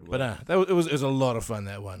 that could work. But it was a lot of fun,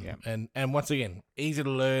 that one. Yeah. And once again, easy to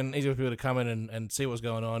learn, easy for people to come in and see what's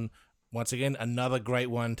going on. Once again, another great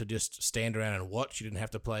one to just stand around and watch. You didn't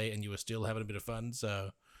have to play, and you were still having a bit of fun. So,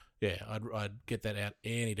 yeah, I'd get that out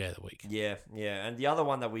any day of the week. Yeah. And the other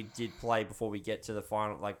one that we did play before we get to the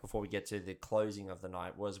final, before we get to the closing of the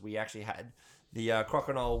night, was we actually had the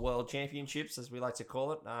Crocodile World Championships, as we like to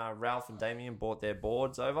call it. Ralph and Damien brought their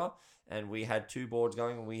boards over, and we had 2 boards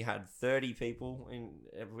going, and we had 30 people.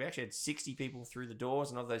 We actually had 60 people through the doors,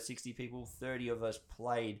 and of those 60 people, 30 of us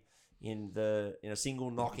played in a single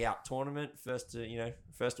knockout tournament, first to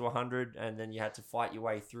 100, and then you had to fight your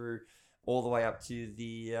way through all the way up to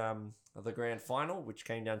the grand final, which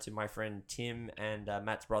came down to my friend Tim and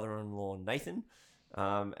Matt's brother-in-law Nathan,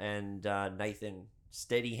 and Nathan,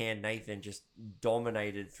 steady hand Nathan, just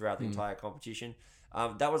dominated throughout the entire competition.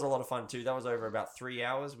 That was a lot of fun too. That was over about 3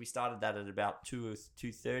 hours. We started that at about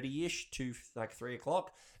 2:30ish, 3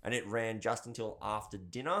 o'clock, and it ran just until after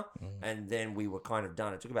dinner, and then we were kind of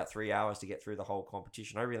done. It took about 3 hours to get through the whole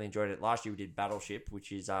competition. I really enjoyed it. Last year we did Battleship,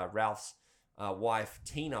 which is Ralph's wife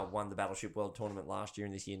Tina won the Battleship World Tournament last year,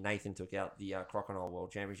 and this year Nathan took out the Crocodile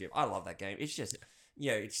World Championship. I love that game. It's just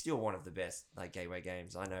it's still one of the best gateway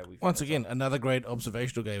games. I know. Once again, another great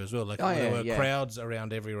observational game as well. There were crowds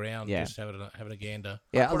around every round, just having a gander.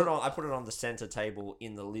 Yeah, I put it on the center table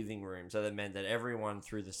in the living room, so that meant that everyone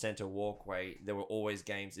through the center walkway, there were always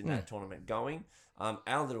games in that tournament going.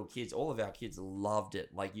 Our little kids, all of our kids loved it.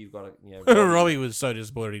 You've got to, Robbie was so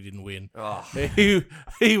disappointed he didn't win. Oh.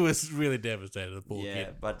 He was really devastated. The poor kid. Yeah,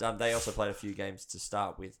 but they also played a few games to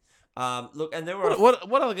start with. Look, and there were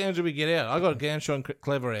what other games did we get out? I got Ganshaw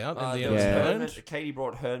Clever out. Katie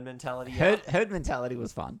brought Herd Mentality. Herd Mentality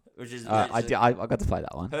was fun. Which is I got to play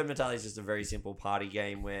that one. Herd Mentality is just a very simple party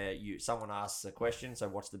game where someone asks a question. So,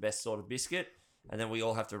 what's the best sort of biscuit? And then we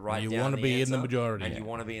all have to write down. You want to be in the majority, and you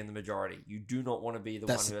want to be in the majority. You do not want to be the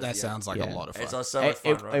one who has that sounds like a lot of fun. It's so much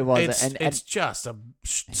fun, right? It was. It's just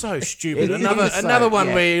so stupid. Another one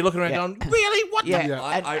where you're looking around going, really? What?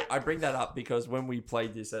 I bring that up because when we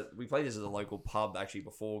played this at a local pub actually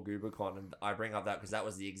before GooberCon, and I bring up that because that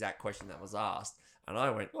was the exact question that was asked. And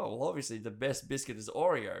I went, oh, well, obviously the best biscuit is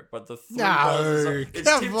Oreo, but the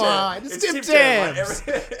it's Tim Tam.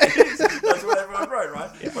 Right? That's what everyone wrote, right?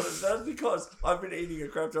 Yeah. But that's because I've been eating a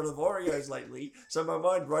crap ton of Oreos lately, so my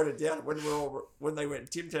mind wrote it down. When they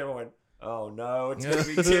went Tim Tam, I went, oh no, it's going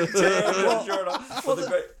to be Tim Tam. Sure enough.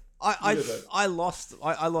 I lost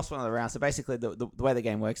one of the rounds. So basically, the way the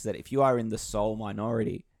game works is that if you are in the sole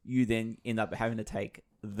minority, you then end up having to take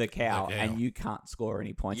the cow, and you can't score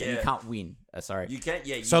any points, and you can't win. Sorry, you can.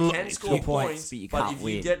 Yeah, you can score points, but you but can't if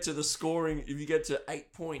win. you get to the scoring, if you get to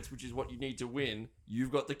 8 points, which is what you need to win,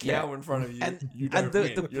 you've got the cow in front of you. And you don't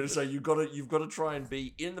win. So you've got to try and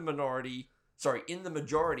be in the minority. Sorry, in the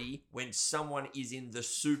majority when someone is in the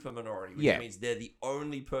super minority, which means they're the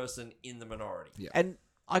only person in the minority. Yeah. And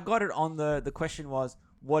I got it on the question was,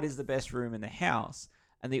 what is the best room in the house?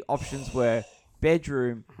 And the options were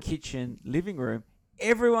bedroom, kitchen, living room.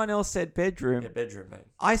 Everyone else said bedroom. Yeah, bedroom, mate.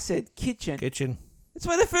 I said kitchen. Kitchen. It's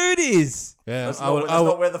where the food is. Yeah, that's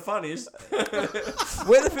not where the fun is.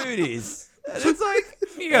 Where the food is. And it's like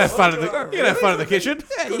you can have fun in the kitchen.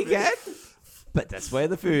 Yeah, you can. But that's where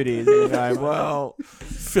the food is. You know, well,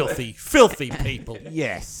 filthy people.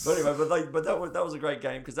 Yes. But anyway, but that was a great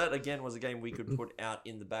game because that again was a game we could put out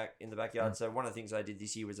in the backyard. So one of the things I did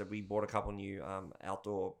this year was that we bought a couple new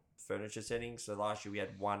outdoor furniture settings. So last year we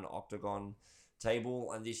had one octagon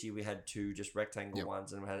table, and this year we had two just rectangle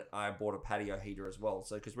ones, and I bought a patio heater as well.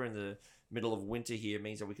 So because we're in the middle of winter here, it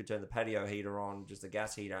means that we could turn the patio heater on, just a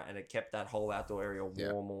gas heater, and it kept that whole outdoor area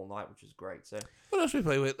warm all night, which is great. So what else we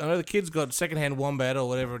play with? I know the kids got secondhand wombat or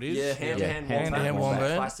whatever it is. Yeah, hand-to-hand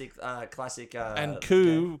wombat. Classic. And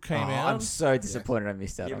Coup came out. I'm so disappointed I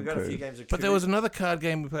missed out. Yeah, we on got Coup. a few games of Coup. But there was another card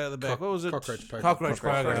game we played at the back. What was it? Cockroach Poker. Cockroach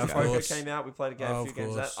Poker came out. We played a few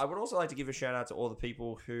games of that. I would also like to give a shout out to all the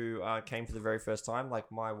people who came for the very first time. Like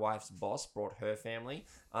my wife's boss brought her family,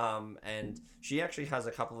 and she actually has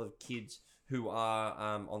a couple of kids who are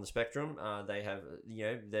on the spectrum. They have,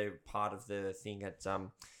 they're part of the thing at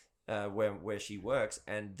where she works,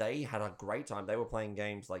 and they had a great time. They were playing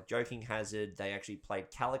games like Joking Hazard. They actually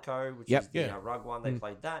played Calico, which is the rug one. They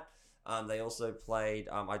played that. They also played.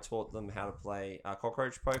 I taught them how to play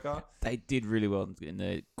Cockroach Poker. They did really well in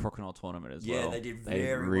the Crocodile tournament as well. Yeah, they did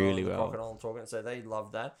really well in the Crocodile tournament, so they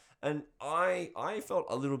loved that. And I felt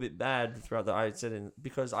a little bit bad throughout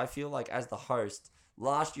because I feel like as the host,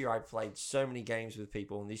 last year I played so many games with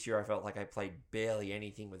people, and this year I felt like I played barely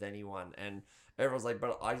anything with anyone. And everyone's like,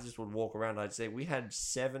 but I just would walk around. I'd say we had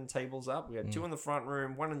 7 tables up. We had 2 in the front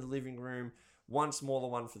room, 1 in the living room, 1 smaller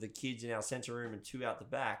one for the kids in our center room, and 2 out the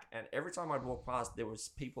back. And every time I'd walk past, there was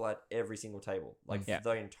people at every single table, like for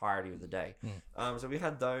the entirety of the day. So we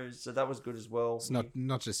had those. So that was good as well. It's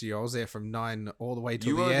not just you. I was there from 9 all the way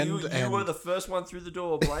to the end. You were the first one through the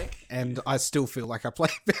door, Blake. And I still feel like I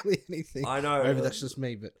played barely anything. I know. Maybe that's just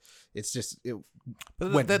me, but it's just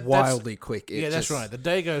But went wildly quick. That's right. The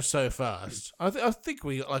day goes so fast. I think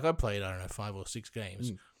I played, I don't know, 5 or 6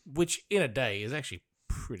 games, which in a day is actually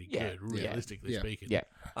pretty good, realistically speaking. Yeah.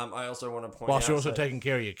 I also want to point out... Whilst you're also taking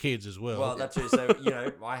care of your kids as well. Well, that too. So,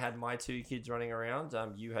 I had my 2 kids running around.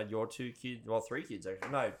 You had your 2 kids... Well, 3 kids,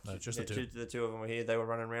 actually. No, just the 2. The 2 of them were here. They were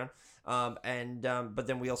running around. But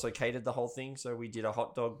then we also catered the whole thing. So we did a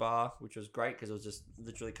hot dog bar, which was great because it was just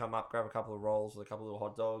literally come up, grab a couple of rolls with a couple of little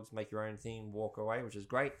hot dogs, make your own thing, walk away, which is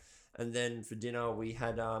great. And then for dinner, we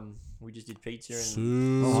had... we just did pizza and...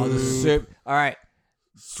 Soup. Oh, the soup. All right.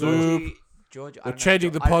 Soup. Georgia, we're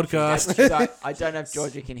changing the podcast. I don't know if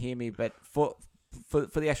Georgia can hear me, but for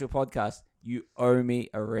the actual podcast, you owe me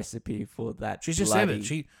a recipe for that. She's just sent it.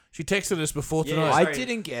 She texted us before tonight. I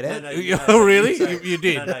didn't get it. Oh, really? You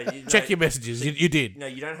did? Check your messages. You did. No,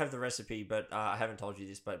 you don't have the recipe, but I haven't told you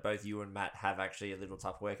this, but both you and Matt have actually a little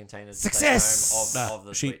Tupperware container. Success! Of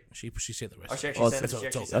the sweet. She sent the recipe. Oh, she actually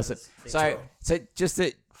sent it. So just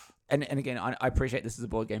to, and again, I appreciate this is a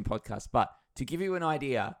board game podcast, but to give you an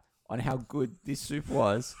idea on how good this soup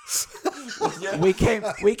was, we came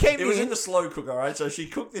It was in the slow cooker, right? So she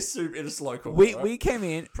cooked this soup in a slow cooker. We came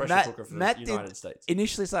in. Pressure cooker for the United States.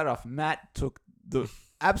 Initially started off. Matt took the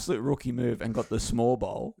absolute rookie move and got the small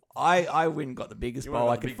bowl. I went and got the biggest bowl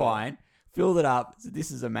I could find, filled it up. So this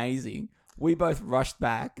is amazing. We both rushed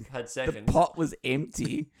back. Had seconds. The pot was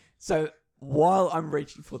empty. So while I'm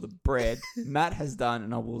reaching for the bread, Matt has done,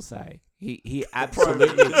 and I will say, he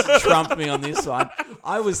absolutely trumped me on this one.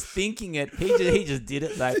 I was thinking it. He just did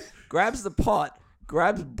it though. Grabs the pot,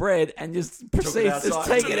 grabs bread and just proceeds to outside.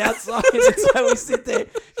 take it outside. And so we sit there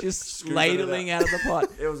just Scooping it ladling out of the pot.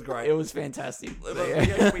 It was great. It was fantastic. But So,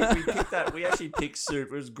 yeah. we picked that. We actually picked soup.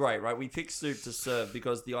 It was great, right? We picked soup to serve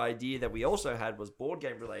because the idea that we also had was board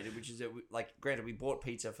game related, which is that granted, we bought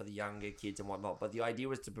pizza for the younger kids and whatnot, but the idea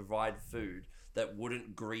was to provide food that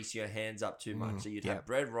wouldn't grease your hands up too much. So you'd have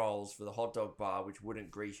bread rolls for the hot dog bar, which wouldn't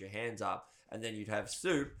grease your hands up. And then you'd have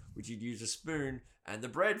soup, which you'd use a spoon, and the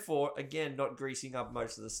bread for, again, not greasing up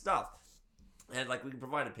most of the stuff. And, like, we can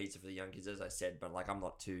provide a pizza for the young kids, as I said, but, like, I'm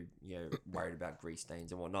not too, worried about grease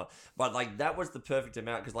stains and whatnot. But, like, that was the perfect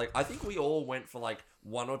amount because, like, I think we all went for, like,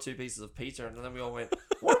 1 or 2 pieces of pizza and then we all went,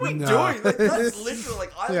 what are we doing? Like, that's literally,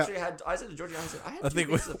 like, I said to Georgie, I had 2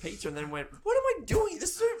 pieces of pizza and then went, what am I doing? The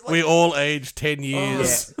soup. Like, we all aged 10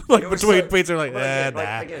 years. Yeah. Like, It was between so- pizza, like,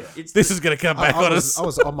 but again, it's this is going to come back on us. I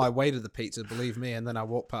was on my way to the pizza, believe me, and then I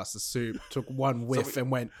walked past the soup, took one whiff, and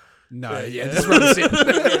went, no, just rubbish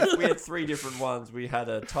it. we had 3 different ones. We had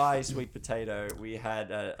a Thai sweet potato, we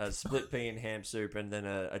had a split pea and ham soup, and then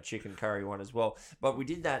a chicken curry one as well. But we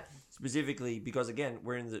did that specifically because, again,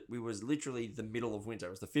 we was literally the middle of winter.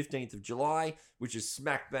 It was the 15th of July, which is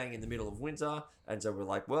smack bang in the middle of winter. And so we're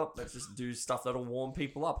like, well, let's just do stuff that'll warm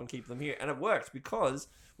people up and keep them here. And it worked because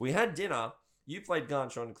we had dinner. You played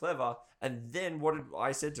Garnshot and Clever, and then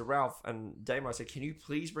I said to Ralph and Damo, I said, can you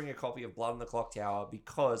please bring a copy of Blood on the Clock Tower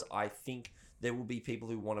because I think there will be people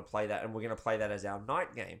who want to play that, and we're going to play that as our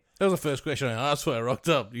night game. That was the first question I asked when I rocked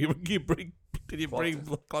up. Did you bring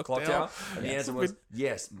Clock Tower? And the answer was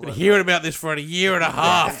yes. I've been hearing about this for a year and a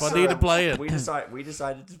half. I need to play it. We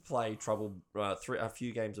decided to play a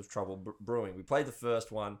few games of Trouble Brewing. We played the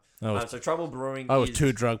first one. So Trouble Brewing. I was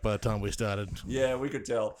too drunk by the time we started. Yeah, we could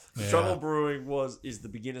tell. Yeah. Trouble Brewing is the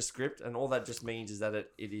beginner script, and all that just means is that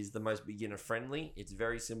it is the most beginner friendly. It's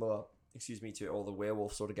very similar, to all the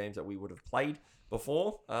werewolf sort of games that we would have played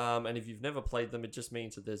before. And if you've never played them, it just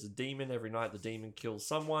means that there's a demon. Every night the demon kills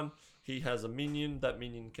someone. He has a minion. That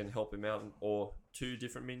minion can help him out, or 2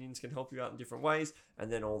 different minions can help you out in different ways.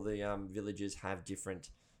 And then all the villagers have different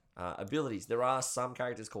abilities. There are some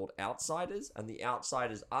characters called outsiders, and the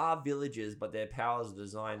outsiders are villagers, but their powers are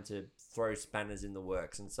designed to throw spanners in the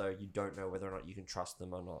works, and so you don't know whether or not you can trust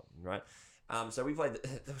them or not, right? So we played.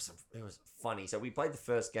 It was funny. So we played the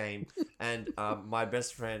first game, and my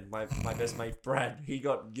best friend, my best mate Brad, he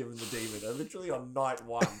got given the demon. And literally on night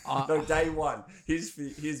 1, day 1,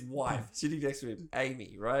 his wife sitting next to him,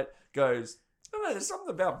 Amy, right, goes, I don't know, there's something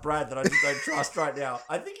about Brad that I just don't trust right now.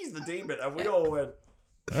 I think he's the demon, and we all went,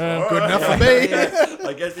 Good enough for me.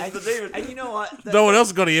 I guess he's the demon. And you know what? No one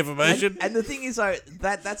else got any information. And the thing is, though,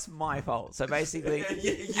 that's my fault. So basically,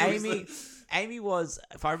 Amy was,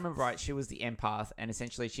 if I remember right, she was the empath, and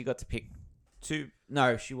essentially she got to pick 2.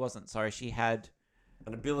 No, she wasn't. Sorry, she had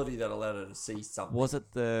an ability that allowed her to see something. Was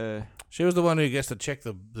it the? She was the one who gets to check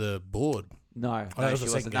the board. No, that was she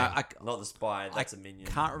the wasn't. second No, not the spy. That's a minion.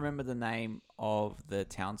 Can't remember the name of the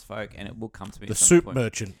townsfolk, and it will come to me. The at some soup point.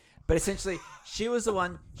 merchant. But essentially, she was the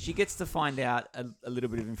one. She gets to find out a little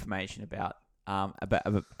bit of information about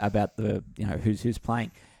the who's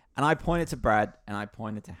playing. And I pointed to Brad and I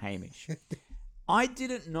pointed to Hamish. I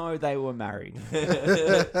didn't know they were married.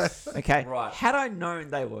 Okay, right. Had I known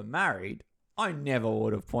they were married, I never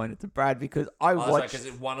would have pointed to Brad because I watched.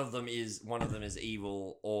 Because one of them is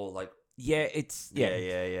evil or like. Yeah, it's yeah.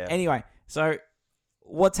 Yeah. Anyway, so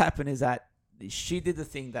what's happened is that she did the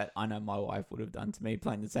thing that I know my wife would have done to me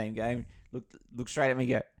playing the same game. Look straight at me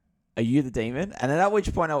and go, are you the demon? And then at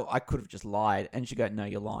which point I could have just lied. And she'd go, no,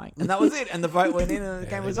 you're lying. And that was it. And the vote went in and the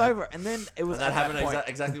game was over. And then it was that happened point.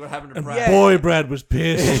 exactly what happened to And Brad. boy, Brad was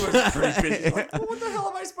pissed. He was pretty pissed. He's like, well, what the hell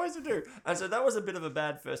am I supposed to do? And so that was a bit of a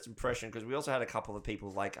bad first impression because we also had a couple of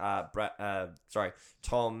people like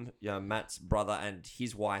Tom, Matt's brother, and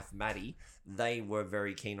his wife Maddie. They were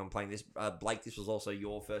very keen on playing this. Blake, this was also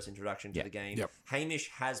your first introduction to the game. Yep. Hamish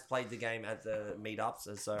has played the game at the meetups,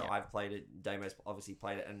 and so I've played it. Damo's obviously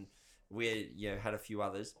played it, and we had a few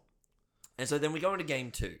others. And so then we go into game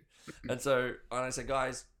 2. And I said,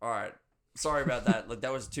 guys, all right, sorry about that. Look,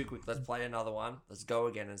 that was too quick. Let's play another one. Let's go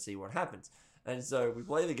again and see what happens. And so we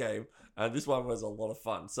play the game, and this one was a lot of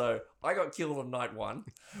fun. So I got killed on night 1,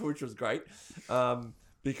 which was great,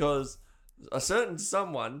 because a certain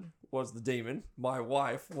someone was the demon. My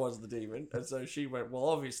wife was the demon. And so she went, well,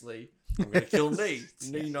 obviously, I'm going to kill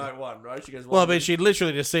Nee night 1, right? She goes, Well, I mean, she'd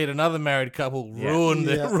literally just seen another married couple ruin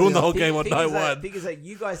the whole game on night 1. The thing is that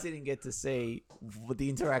you guys didn't get to see the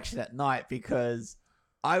interaction at night because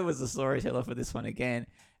I was the storyteller for this one again.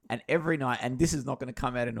 And every night, and this is not going to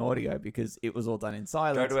come out in audio because it was all done in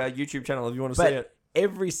silence. Go to our YouTube channel if you want to see it.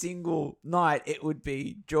 Every single night, it would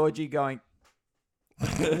be Georgie going,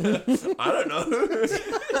 I don't know.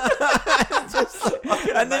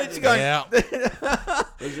 And then it's going, Yeah.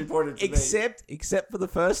 As you pointed to me. except for the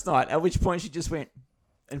first night, at which point she just went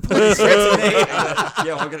and pointed straight to me.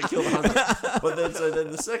 Yeah, I'm gonna kill the husband. But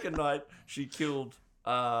then the second night she killed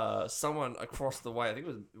someone across the way. I think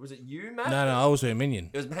it was it you, Matt? No, I was her minion.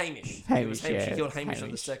 It was Hamish. Hamish, She yeah, killed Hamish on the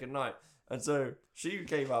Hamish. second night. And so she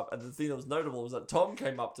came up, and the thing that was notable was that Tom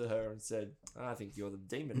came up to her and said, I think you're the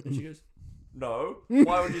demon. And she goes, no.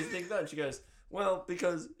 Why would you think that? And she goes, well,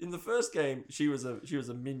 because in the first game, she was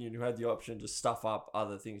a minion who had the option to stuff up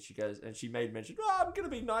other things. She goes, and she made mention, I'm going to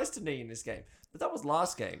be nice to Nee in this game. But that was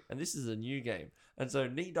last game, and this is a new game. And so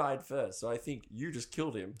Nee died first, so I think you just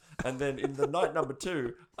killed him. And then in the night number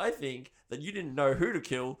 2, I think that you didn't know who to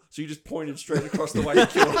kill, so you just pointed straight across the way to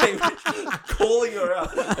kill Hamish, calling her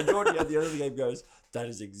out. And Georgie at the end of the game goes, that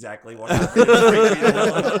is exactly what happened.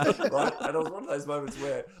 Right? And it was one of those moments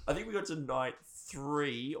where I think we got to night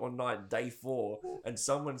 3 or day 4, and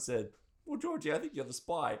someone said, well, Georgie, I think you're the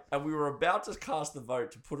spy. And we were about to cast the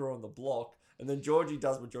vote to put her on the block. And then Georgie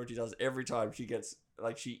does what Georgie does every time she gets,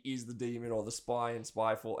 like, she is the demon or the spy in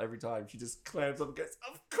Spyfall. Every time she just clams up and goes,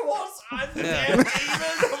 of course I'm the damn demon!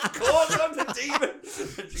 Of course I'm the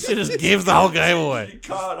demon! She just gives the whole game away. She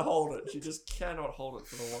can't hold it. She just cannot hold it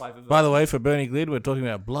for the life of her. By the way, for Bernie Glid, we're talking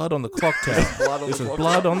about blood on the clock tower. Blood on This the is clock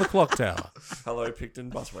blood tower. on the clock tower. Hello,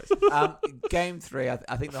 Picton Busways. Game 3, I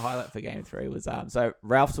think the highlight for game 3 was so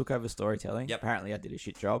Ralph took over storytelling. Yep. Apparently I did a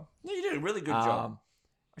shit job. No, you did a really good job.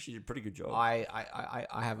 Actually, you did a pretty good job. I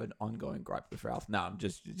have an ongoing gripe with Ralph. No, I'm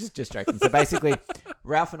just joking. So basically,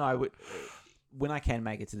 Ralph and I would, when I can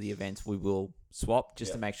make it to the events, we will swap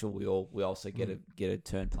just to make sure we also get a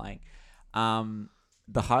turn playing.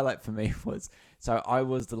 The highlight for me was, so I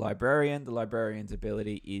was the librarian. The librarian's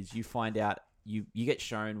ability is you find out you get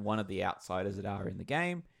shown one of the outsiders that are in the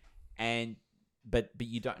game, and but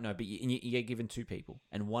you don't know, but you get given 2 people,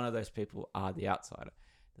 and one of those people are the outsider.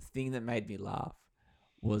 The thing that made me laugh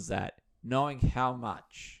was that knowing how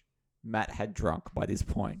much Matt had drunk by this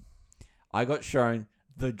point, I got shown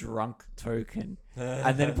the drunk token.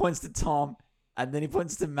 And then he points to Tom, and then he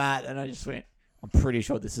points to Matt, and I just went, I'm pretty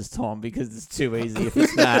sure this is Tom because it's too easy if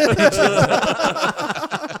it's Matt.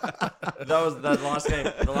 That was that last game.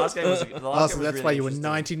 The last game was. The last So game was that's really why you were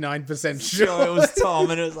interesting. 99% Sure, sure. it was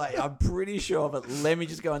Tom, and it was like, I'm pretty sure, but let me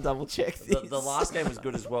just go and double check this. The last game was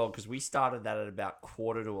good as well because we started that at about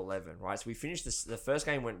 11:15, right? So we finished this. The first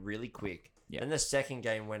game went really quick, Yeah. and the second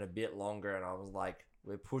game went a bit longer. And I was like,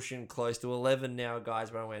 "We're pushing close to 11 now,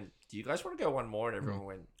 guys." But I went, "Do you guys want to go one more?" And everyone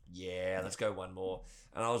went, "Yeah, let's go one more."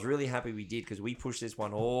 And I was really happy we did because we pushed this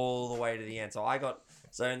one all the way to the end.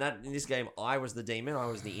 So in this game, I was the demon, I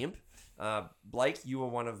was the imp. Blake, you were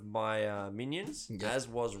one of my minions, as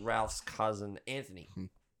was Ralph's cousin Anthony.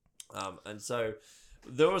 And so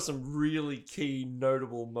there were some really key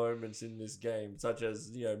notable moments in this game, such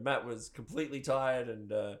as, Matt was completely tired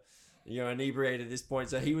and, inebriated at this point,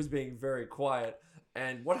 so he was being very quiet.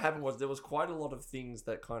 And what happened was there was quite a lot of things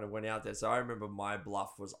that kind of went out there. So I remember my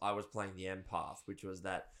bluff was I was playing the empath, which was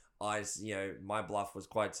that my bluff was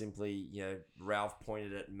quite simply, Ralph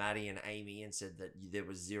pointed at Maddie and Amy and said that there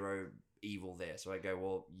was 0 evil there. So I go,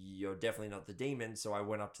 well, you're definitely not the demon. So I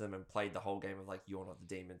went up to them and played the whole game of like, you're not the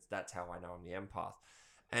demon. That's how I know I'm the empath.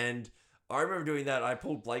 And I remember doing that. I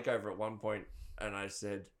pulled Blake over at one point and I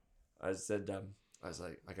said, I was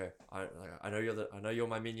like, okay, I know you're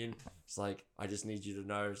my minion. It's like, I just need you to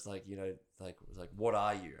know. It's like, what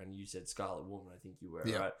are you? And you said Scarlet Woman. I think you were,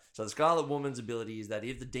 right? So the Scarlet Woman's ability is that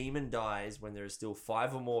if the demon dies when there are still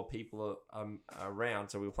 5 or more people around,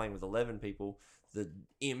 so we were playing with 11 people, the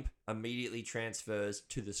imp immediately transfers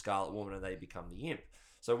to the Scarlet Woman and they become the imp.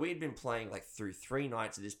 So we'd been playing like through 3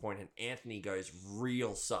 nights at this point, and Anthony goes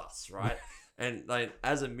real sus, right? And like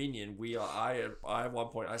as a minion, I at one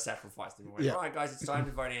point I sacrificed him and went, right guys, it's time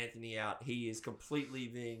to vote Anthony out. He is completely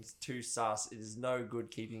being too sus. It is no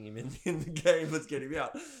good keeping him in the game. Let's get him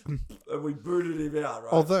out. And we booted him out,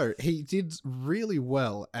 right? Although he did really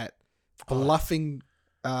well at bluffing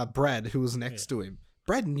Brad, who was next to him.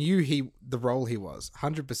 Brad knew the role he was,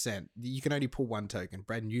 100%. You can only pull 1 token.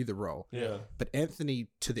 Brad knew the role. Yeah. But Anthony,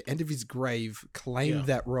 to the end of his grave, claimed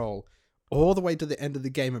that role all the way to the end of the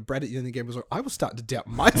game. And Brad at the end of the game was like, I was starting to doubt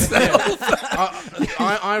myself.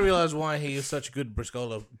 I realized why he is such a good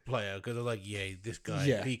Briscola player, because I was like, this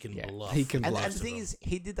guy, he can bluff. He can And bluff. the thing is,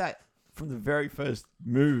 he did that from the very first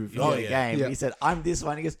move of the game. Yeah. He said, I'm this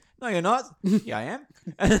one. He goes, no, you're not. Yeah, I am.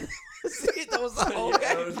 And that was the whole That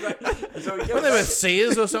game. was great. And so we What kept they were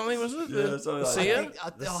Sears or something, was it? Yeah, something like Seer?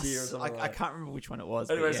 that. The Seer or something I like that. can't remember which one it was.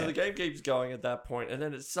 Anyway, but so the game keeps going at that point, and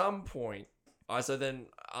then at some point, So then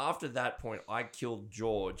after that point, I killed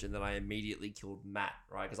George, and then I immediately killed Matt,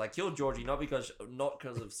 right? Because I killed Georgie not because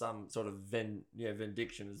of some sort of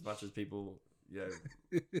vindication, as much as people,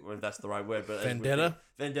 well, if that's the right word, but Vendetta?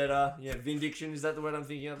 Vendetta, vindication. Is that the word I'm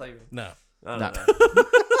thinking of? No. I don't know.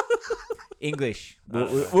 English. I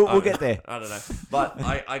don't know. We'll get there. I don't know, but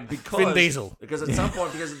I because Vin Diesel. because at some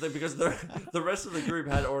point because the rest of the group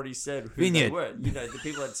had already said who they Vineyard. were. The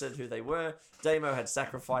people had said who they were. Damo had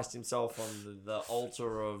sacrificed himself on the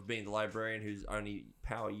altar of being the librarian whose only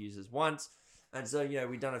power uses once. And so,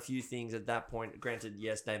 we'd done a few things at that point. Granted,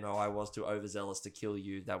 yes, Damo, I was too overzealous to kill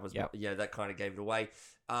you. That was, that kind of gave it away.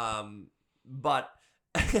 But,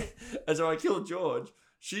 and so I killed George.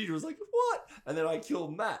 She was like, what? And then I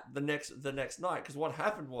killed Matt the next night. Because what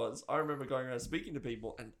happened was, I remember going around speaking to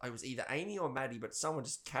people, and I was either Amy or Maddie, but someone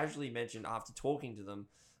just casually mentioned after talking to them,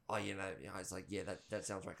 I was like, yeah, that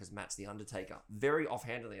sounds right, because Matt's the Undertaker. Very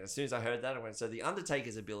offhandedly. And as soon as I heard that, I went, so the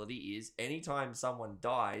Undertaker's ability is anytime someone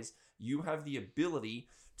dies, you have the ability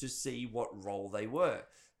to see what role they were.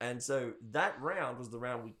 And so that round was the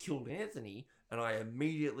round we killed Anthony, and I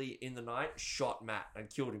immediately, in the night, shot Matt and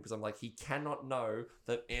killed him, because I'm like, he cannot know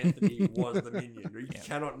that Anthony was the minion. He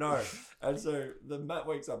cannot know. And so the Matt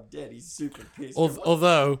wakes up dead. He's super pissed.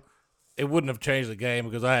 Although it wouldn't have changed the game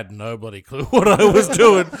because I had no bloody clue what I was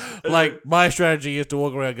doing. Like, my strategy is to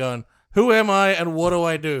walk around going, who am I and what do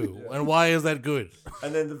I do? And why is that good?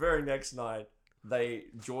 And then the very next night,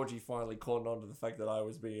 Georgie finally caught on to the fact that I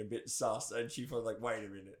was being a bit sus, and she was like, wait a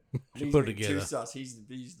minute. He's Put it being together. too sus.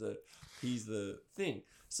 He's the thing.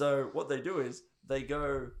 So what they do is they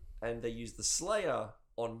go and they use the Slayer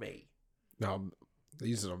on me. No, they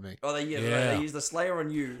use it on me. Oh, they use the Slayer on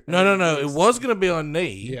you. No. It was going to be on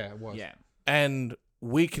me. Yeah, it was. Yeah. And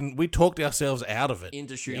we talked ourselves out of it.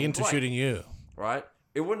 Into shooting you. Right?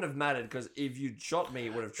 It wouldn't have mattered, because if you'd shot me,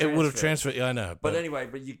 it would have It would have transferred. Yeah, I know. But anyway,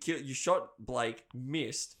 you shot Blake,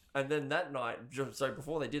 missed, and then that night, so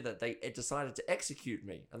before they did that, it decided to execute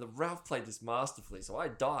me. And the Ralph played this masterfully, so I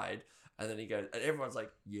died. And then he goes, and everyone's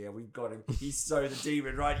like, yeah, we've got him. He's so the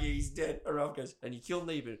demon, right? Yeah, he's dead. And Ralph goes, and you kill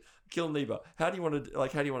Neba. How do you want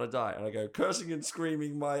to die? And I go, cursing and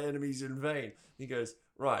screaming my enemies in vain. He goes,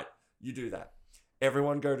 right, you do that.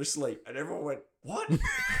 Everyone go to sleep. And everyone went, what?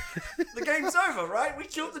 The game's over, right? We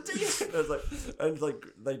killed the demon. And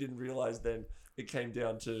they didn't realize then it came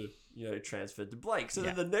down to, it transferred to Blake. So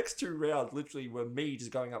then the next two rounds literally were me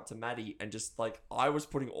just going up to Maddie and just I was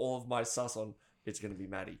putting all of my sus on, it's going to be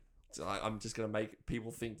Maddie. So I'm just going to make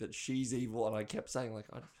people think that she's evil. And I kept saying,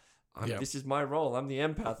 this is my role. I'm the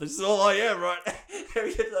empath. This is all I am, right?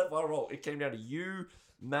 Every get to that final role. It came down to you,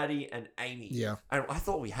 Maddie, and Amy. Yeah. And I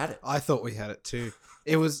thought we had it. I thought we had it too.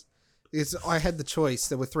 I had the choice.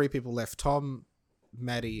 There were three people left: Tom,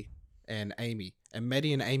 Maddie, and Amy. And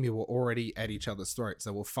Maddie and Amy were already at each other's throats.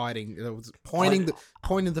 They were fighting. They was pointing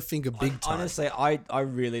the finger big time. Honestly, I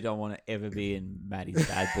really don't want to ever be in Maddie's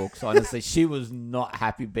bad books. Honestly, she was not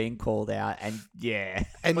happy being called out, and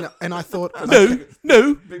and I thought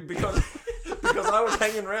No. Because I was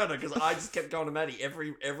hanging around her, because I just kept going to Maddie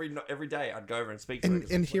every day. I'd go over and speak to her.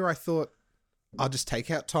 And here I thought, I'll just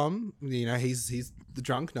take out Tom. He's the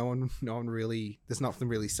drunk. No one really. There's nothing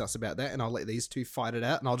really sus about that. And I'll let these two fight it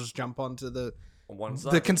out, and I'll just jump onto the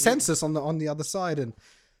consensus on the other side, and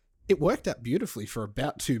it worked out beautifully for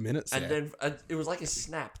about 2 minutes. And there. then it was like a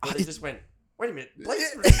snap. They just went, wait a minute,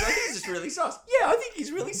 Blake's I think he's just really sus. Yeah, I think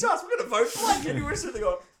he's really sus. We're gonna vote Blake. And you were sitting there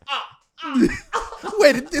going,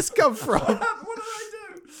 Where did this come from? What did I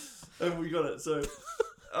do? And we got it. So,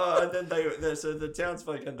 and then so the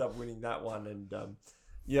townsfolk ended up winning that one, and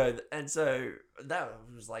and so that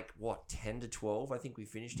was 10-12. I think we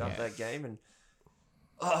finished up that game, and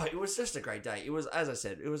it was just a great day. It was, as I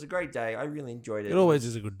said, it was a great day. I really enjoyed it. It always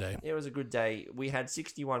is a good day. It was a good day. We had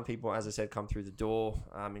 61 people, as I said, come through the door,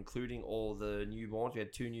 including all the newborns. We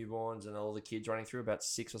had 2 newborns and all the kids running through, about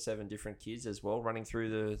 6 or 7 different kids as well, running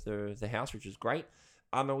through the house, which was great.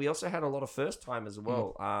 And we also had a lot of first time as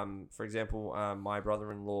well. For example, my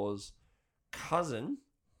brother-in-law's cousin,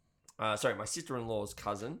 my sister-in-law's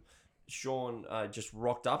cousin, Sean, just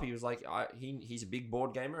rocked up. He was like, he's a big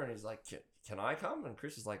board gamer, and he's like, can I come? And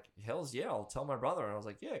Chris was like, hells yeah, I'll tell my brother. And I was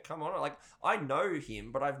like, yeah, come on. I know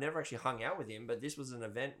him, but I've never actually hung out with him. But this was an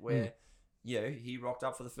event where, he rocked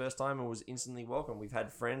up for the first time and was instantly welcome. We've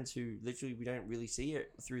had friends who literally we don't really see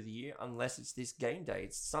it through the year unless it's this game day.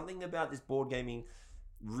 It's something about this board gaming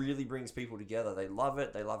really brings people together. They love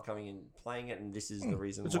it. They love coming and playing it, and this is the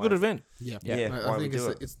reason. It's a good event. Yeah. why I think we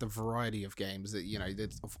do it's the variety of games that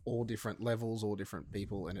that's of all different levels, all different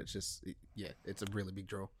people, and it's just it's a really big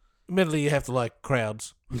draw. Admittedly, you have to like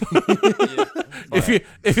crowds. Yeah. If you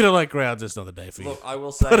don't like crowds, it's not the day for you. Look, I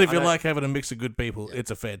will say, But if I you know- like having a mix of good people, it's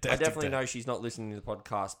a I fantastic definitely day. know she's not listening to the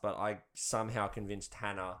podcast, but I somehow convinced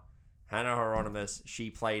Hannah Hieronymus, she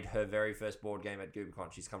played her very first board game at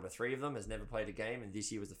GooberCon. She's come to 3 of them, has never played a game, and this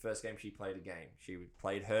year was the first game she played a game. She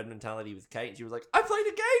played Herd Mentality with Kate, and she was like, I played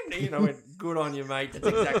a game! You know, went, good on you, mate. That's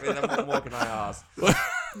exactly that. What more can I ask?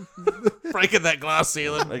 Breaking that glass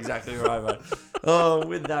ceiling. Exactly right, mate. Oh,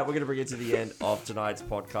 with that, we're going to bring it to the end of tonight's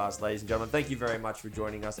podcast, ladies and gentlemen. Thank you very much for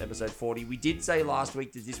joining us, episode 40. We did say last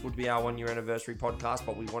week that this would be our 1-year anniversary podcast,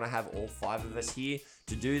 but we want to have all 5 of us here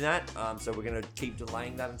to do that. So we're going to keep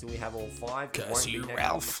delaying that until we have all 5. Curse you,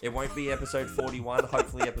 Ralph. It won't be episode 41.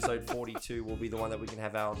 Hopefully episode 42 will be the one that we can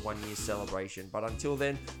have our 1-year celebration. But until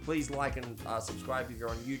then, please like and subscribe if you're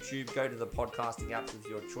on YouTube. Go to the podcasting apps of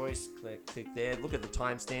your choice. Click there. Look at the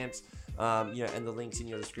timestamps. And the links in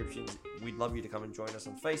your descriptions. We'd love you to come and join us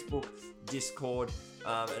on Facebook, Discord,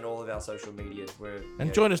 and all of our social medias.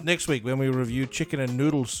 Join us next week when we review chicken and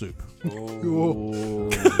noodle soup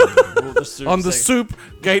on the Soup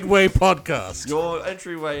Gateway podcast. Your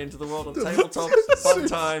entryway into the world of tabletops, fun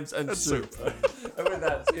times, and soup. And with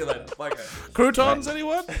that, see you later. Bye, guys. Croutons,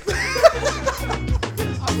 anyone?